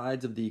both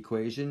sides of the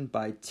equation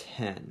by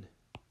 10.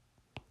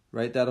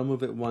 Right? That'll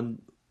move it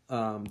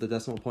the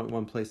decimal point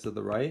one place to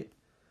the right.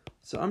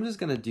 So I'm just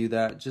going to do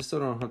that just so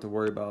I don't have to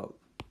worry about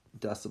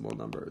decimal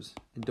numbers.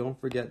 And don't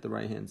forget the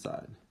right-hand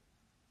side.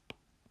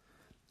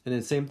 And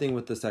then same thing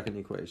with the second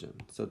equation.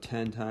 So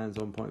 10 times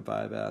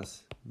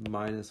 1.5s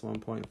minus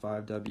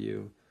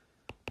 1.5w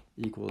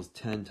equals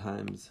 10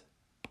 times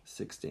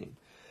 16.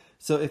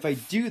 So if I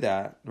do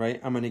that, right,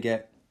 I'm going to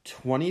get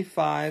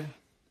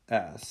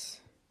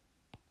 25s.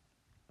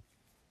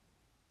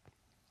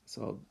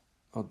 So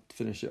I'll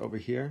finish it over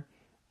here.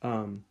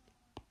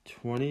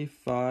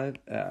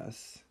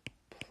 25s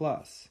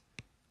plus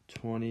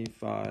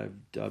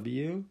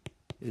 25w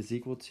is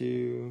equal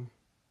to,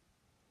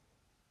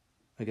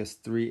 I guess,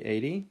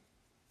 380.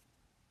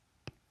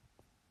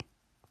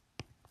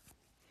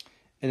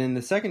 And then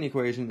the second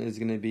equation is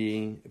going to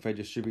be, if I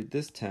distribute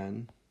this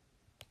 10,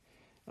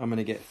 I'm going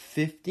to get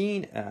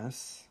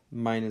 15s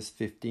minus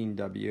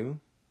 15w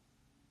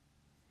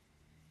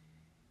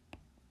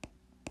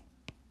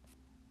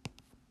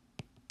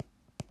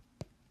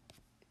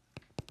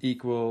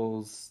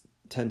equals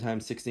 10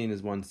 times 16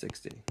 is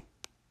 160.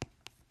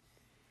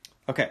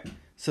 Okay,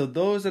 so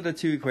those are the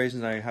two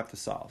equations I have to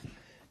solve.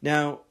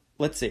 Now,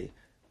 let's see.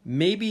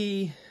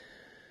 Maybe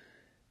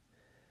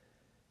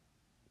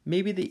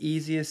the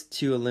easiest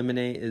to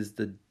eliminate is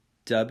the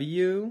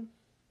w.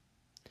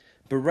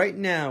 But right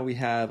now we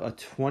have a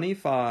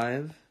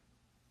 25,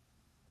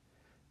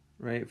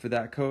 right, for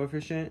that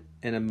coefficient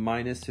and a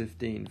minus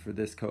 15 for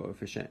this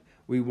coefficient.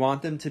 We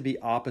want them to be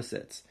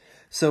opposites.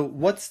 So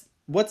what's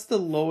the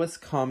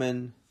lowest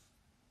common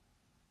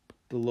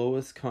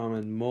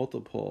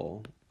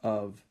multiple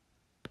of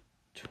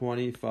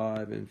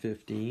 25 and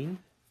 15?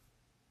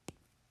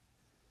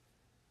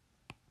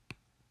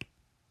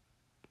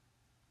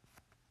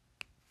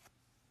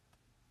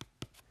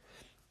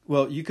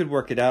 Well, you could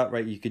work it out,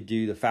 right? You could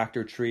do the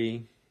factor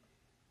tree.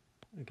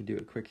 I could do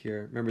it quick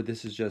here. Remember,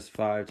 this is just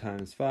 5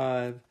 times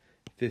 5.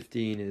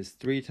 15 is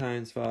 3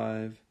 times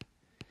 5.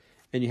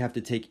 And you have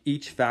to take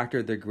each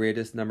factor the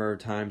greatest number of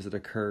times it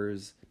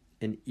occurs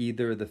in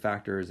either of the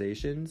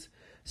factorizations.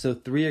 So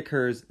 3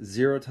 occurs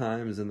 0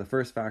 times in the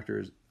first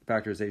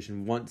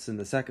factorization, once in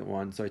the second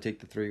one. So I take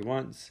the 3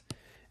 once.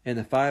 And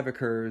the 5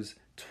 occurs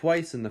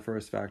twice in the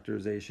first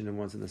factorization and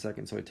once in the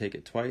second. So I take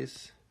it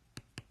twice.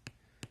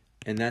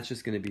 And that's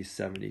just going to be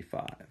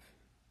 75.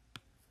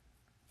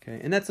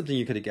 Okay, and that's something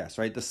you could have guessed,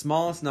 right? The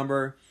smallest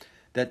number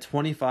that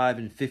 25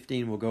 and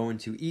 15 will go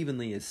into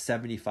evenly is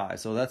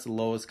 75. So that's the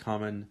lowest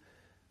common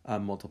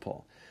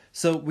multiple.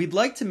 So we'd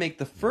like to make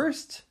the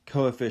first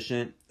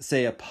coefficient,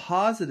 say, a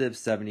positive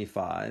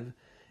 75,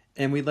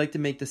 and we'd like to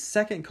make the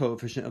second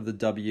coefficient of the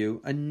w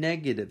a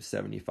negative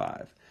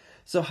 75.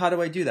 So how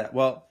do I do that?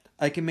 Well,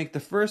 I can make the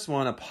first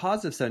one a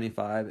positive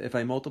 75 if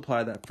I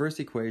multiply that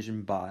first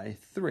equation by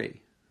 3,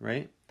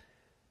 right?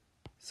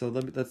 So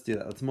let's do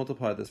that. Let's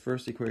multiply this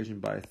first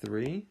equation by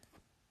 3.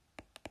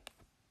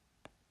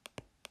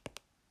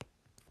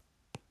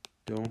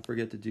 Don't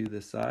forget to do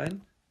this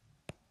side.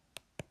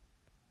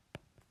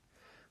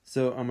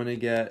 So I'm going to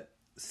get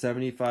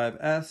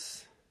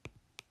 75s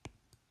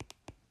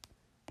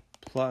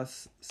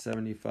plus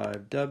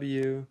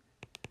 75w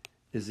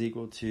is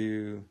equal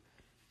to,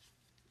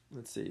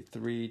 let's see,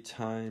 3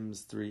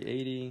 times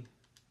 380.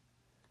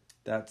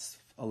 That's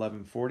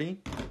 1140.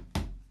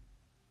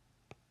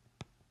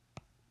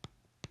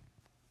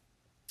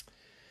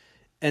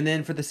 And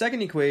then for the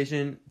second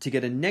equation, to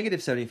get a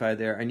negative 75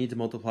 there, I need to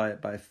multiply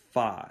it by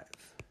 5.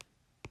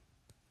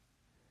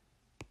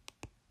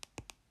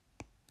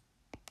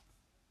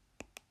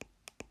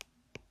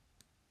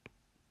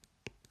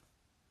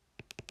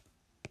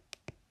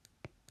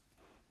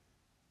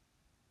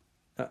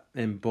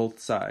 in both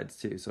sides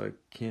too, so I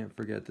can't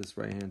forget this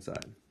right-hand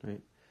side,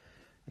 right?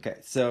 Okay,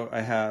 so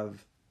I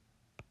have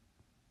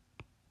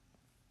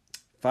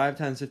 5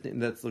 times 15,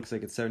 that looks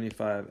like it's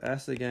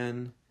 75s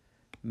again,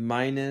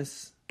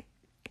 minus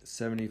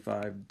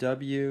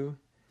 75w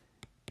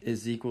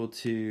is equal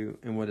to,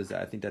 and what is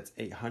that? I think that's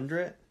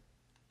 800.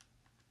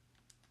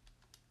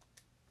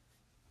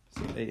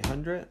 So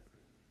 800.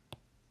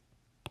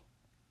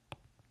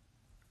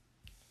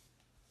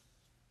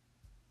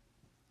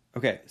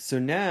 Okay, so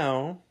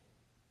now,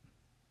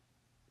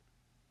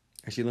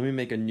 actually, let me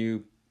make a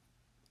new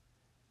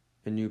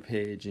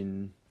page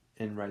and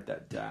write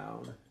that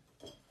down.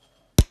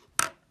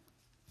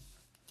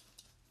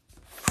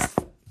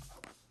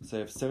 So I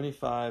have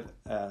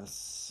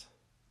 75s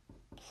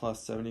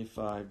plus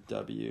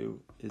 75w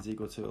is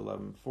equal to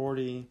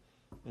 1140,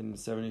 and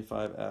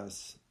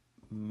 75s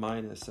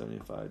minus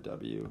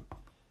 75w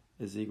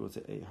is equal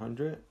to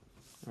 800.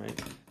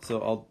 Right.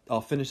 So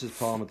I'll finish this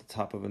problem at the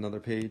top of another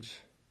page.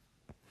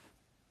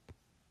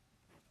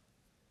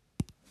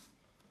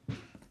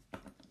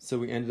 So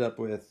we ended up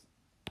with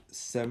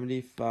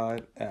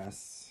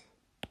 75s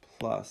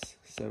plus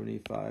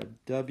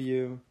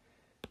 75w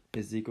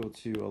is equal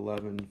to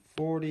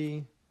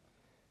 1140,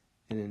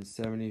 and then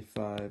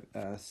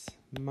 75s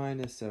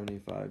minus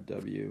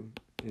 75w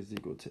is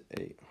equal to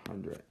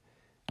 800.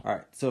 All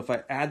right, so if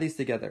I add these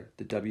together,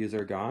 the w's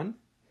are gone.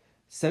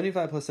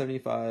 75 plus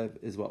 75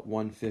 is what,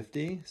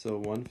 150, so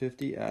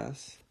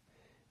 150s,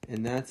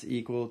 and that's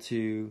equal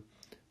to,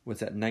 what's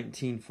that,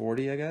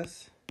 1940, I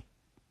guess?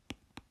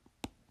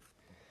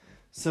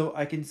 So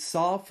I can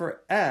solve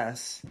for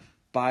s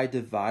by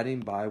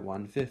dividing by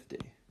 150.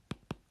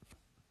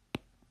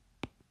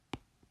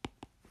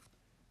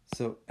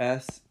 So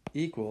s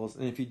equals,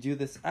 and if you do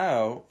this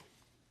out,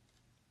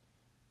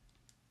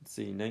 let's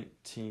see,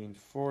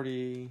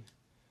 1940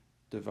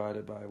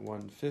 divided by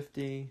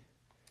 150,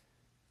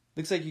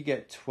 looks like you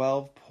get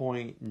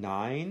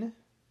 12.9.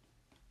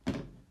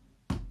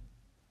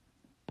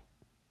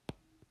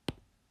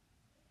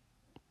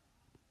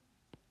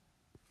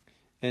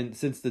 And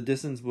since the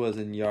distance was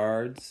in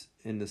yards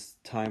and this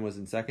time was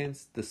in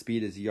seconds, the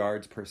speed is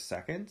yards per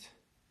second.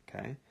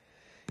 Okay.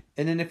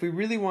 And then if we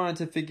really wanted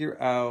to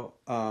figure out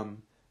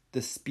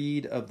the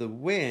speed of the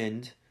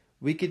wind,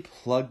 we could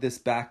plug this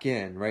back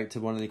in, right,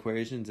 to one of the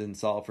equations and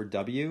solve for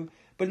W.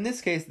 But in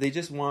this case, they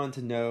just wanted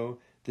to know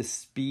the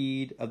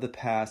speed of the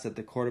pass that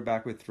the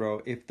quarterback would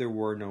throw if there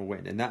were no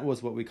wind. And that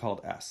was what we called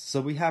S.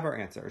 So we have our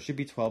answer. It should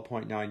be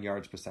 12.9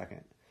 yards per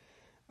second.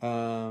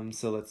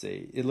 So let's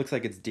see. It looks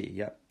like it's D.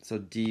 Yep. So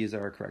D is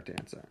our correct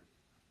answer.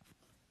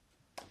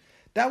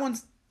 That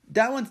one's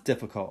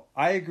difficult.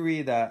 I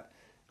agree that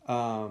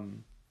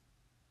some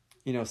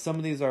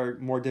of these are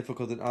more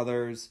difficult than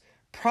others.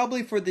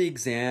 Probably for the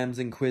exams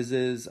and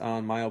quizzes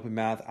on My Open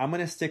Math, I'm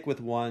going to stick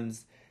with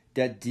ones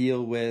that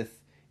deal with,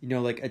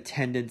 like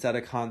attendance at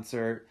a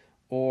concert,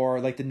 or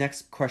like the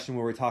next question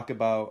where we talk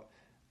about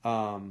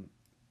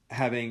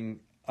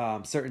having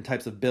certain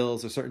types of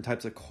bills or certain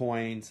types of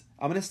coins.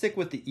 I'm going to stick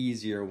with the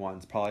easier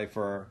ones probably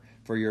for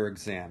your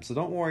exam. So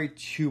don't worry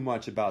too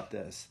much about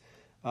this.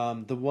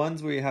 The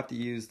ones where you have to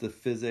use the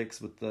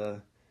physics with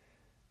the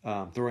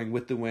throwing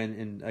with the wind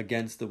and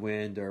against the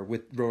wind, or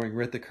with throwing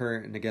with the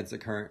current and against the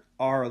current,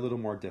 are a little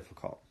more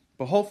difficult.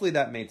 But hopefully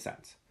that made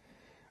sense.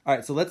 All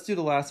right, so let's do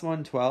the last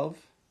one, 12.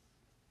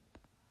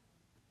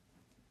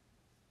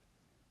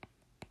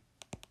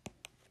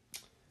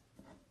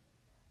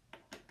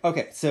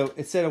 Okay, so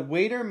it said a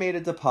waiter made a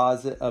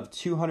deposit of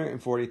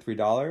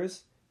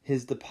 $243.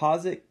 His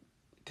deposit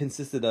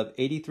consisted of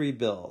 83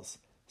 bills,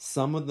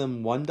 some of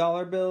them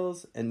 $1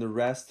 bills and the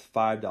rest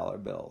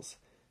 $5 bills.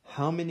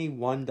 How many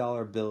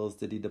 $1 bills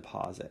did he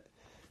deposit?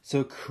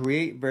 So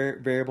create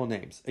variable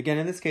names. Again,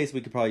 in this case, we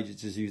could probably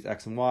just use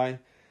X and Y.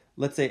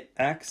 Let's say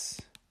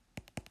X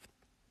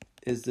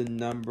is the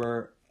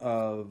number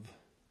of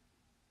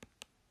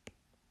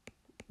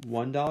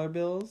 $1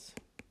 bills.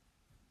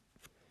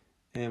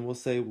 And we'll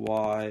say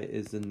Y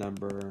is the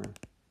number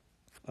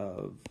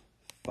of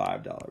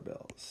 $5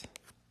 bills.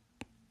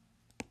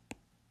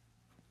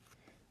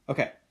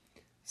 Okay,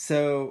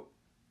 so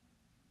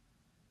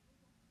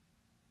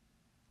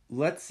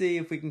let's see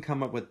if we can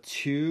come up with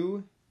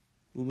two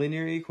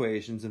linear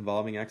equations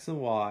involving X and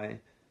Y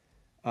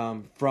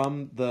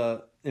from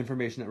the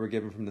information that we're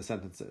given from the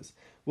sentences.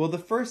 Well, the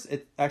first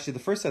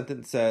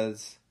sentence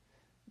says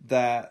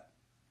that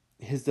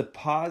his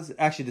deposit,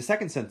 actually the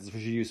second sentence we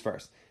should use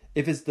first.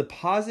 If his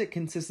deposit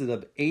consisted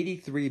of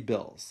 83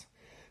 bills.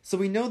 So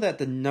we know that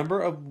the number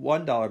of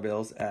 $1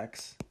 bills,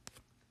 X,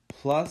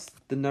 plus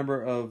the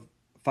number of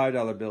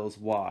 $5 bills,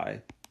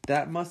 Y,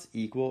 that must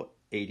equal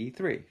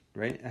 83,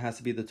 right? It has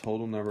to be the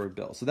total number of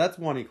bills. So that's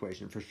one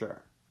equation for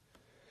sure.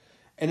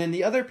 And then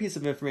the other piece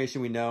of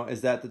information we know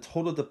is that the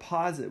total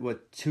deposit was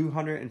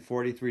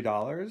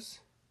 $243.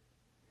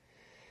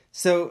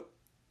 So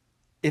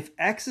if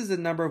X is the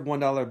number of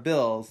 $1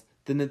 bills,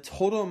 then the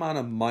total amount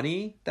of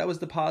money that was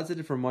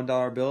deposited from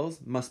 $1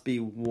 bills must be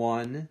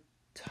 1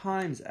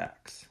 times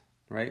X,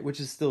 right? Which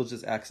is still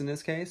just X in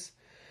this case.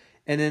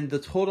 And then the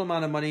total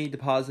amount of money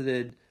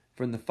deposited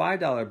from the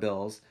 $5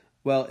 bills,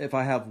 well, if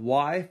I have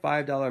Y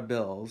 $5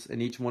 bills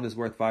and each one is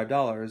worth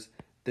 $5,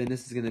 then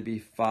this is going to be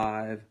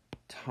 5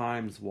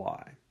 times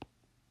Y.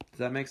 Does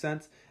that make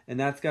sense? And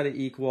that's got to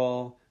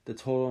equal the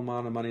total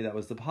amount of money that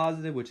was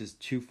deposited, which is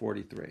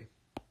 $243.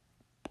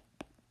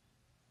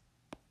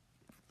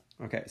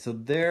 Okay, so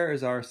there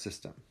is our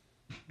system.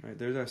 Right,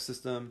 there's our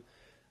system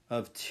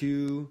of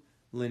two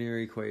linear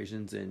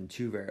equations in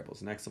two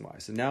variables, an x and y.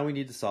 So now we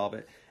need to solve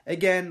it.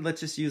 Again,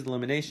 let's just use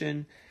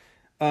elimination.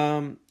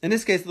 In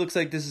this case, it looks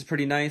like this is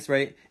pretty nice,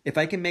 right? If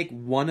I can make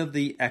one of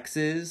the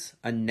x's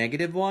a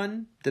negative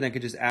one, then I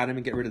could just add them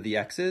and get rid of the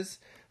x's.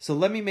 So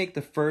let me make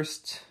the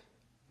first,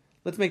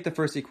 let's make the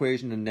first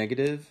equation a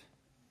negative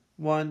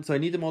one. So I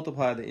need to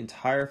multiply the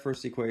entire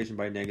first equation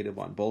by negative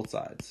one, both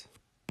sides.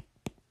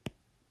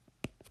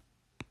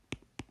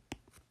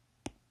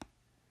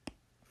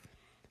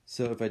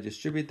 So if I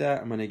distribute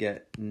that, I'm going to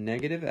get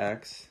negative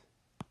x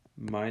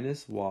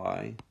minus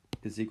y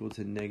is equal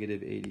to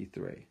negative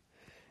 83.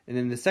 And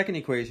in the second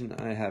equation,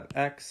 I have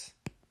x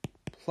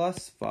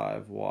plus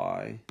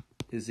 5y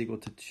is equal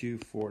to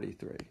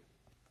 243.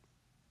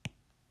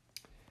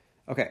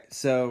 Okay,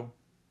 so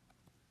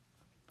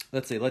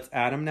let's see, let's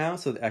add them now.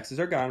 So the x's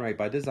are gone, right,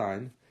 by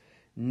design.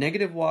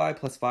 Negative y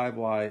plus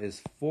 5y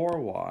is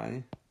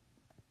 4y.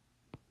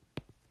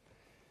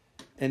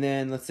 And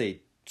then let's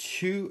see,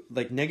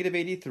 negative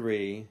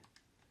 83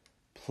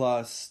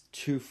 plus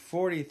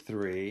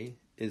 243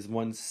 is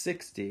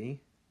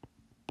 160.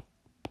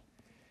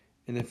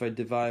 And if I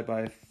divide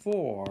by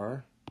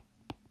 4,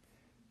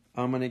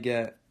 I'm going to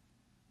get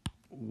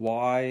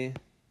y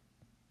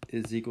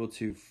is equal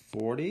to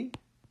 40.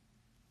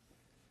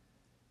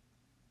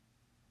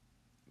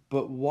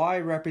 But y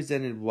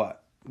represented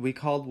what? We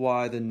called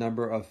y the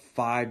number of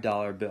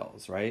 $5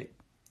 bills, right?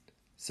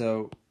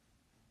 So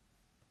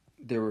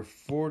there were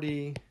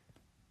 40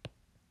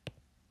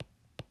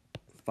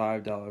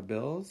 $5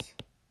 bills.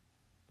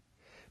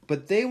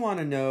 But they want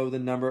to know the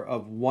number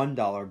of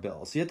 $1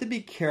 bills. So you have to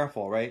be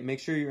careful, right? Make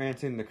sure you're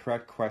answering the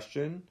correct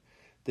question.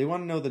 They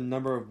want to know the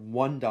number of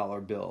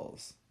 $1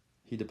 bills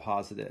he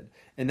deposited.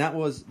 And that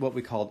was what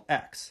we called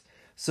x.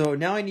 So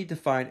now I need to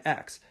find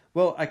x.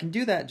 Well, I can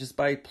do that just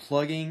by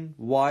plugging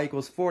y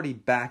equals 40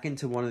 back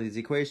into one of these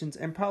equations.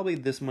 And probably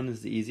this one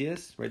is the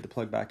easiest, right, to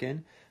plug back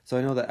in. So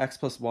I know that x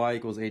plus y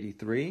equals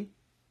 83.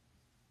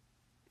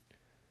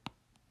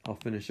 I'll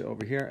finish it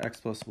over here. X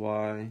plus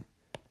y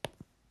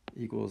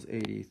equals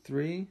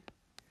 83.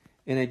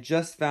 And I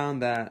just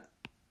found that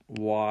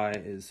y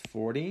is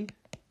 40.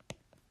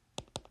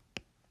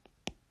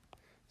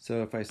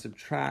 So if I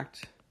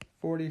subtract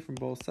 40 from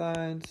both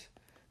sides,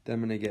 then I'm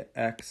going to get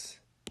x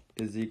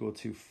is equal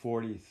to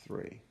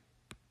 43.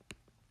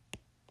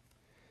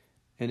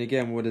 And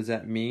again, what does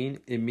that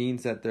mean? It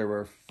means that there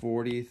were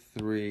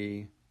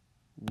 43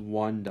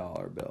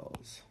 $1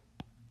 bills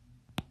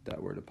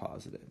that were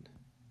deposited.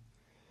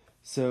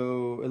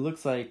 So it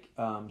looks like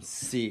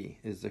C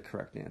is the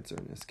correct answer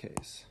in this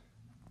case.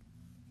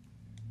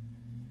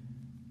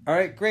 All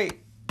right,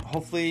 great.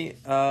 Hopefully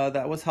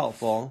that was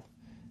helpful.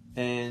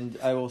 And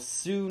I will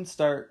soon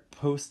start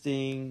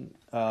posting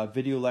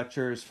video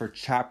lectures for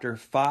Chapter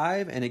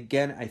 5. And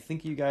again, I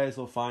think you guys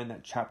will find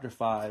that Chapter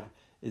 5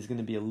 is going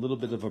to be a little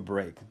bit of a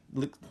break.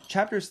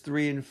 Chapters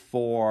 3 and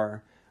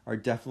 4 are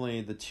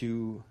definitely the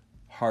two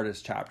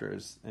hardest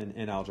chapters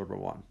in Algebra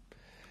 1.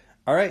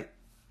 All right.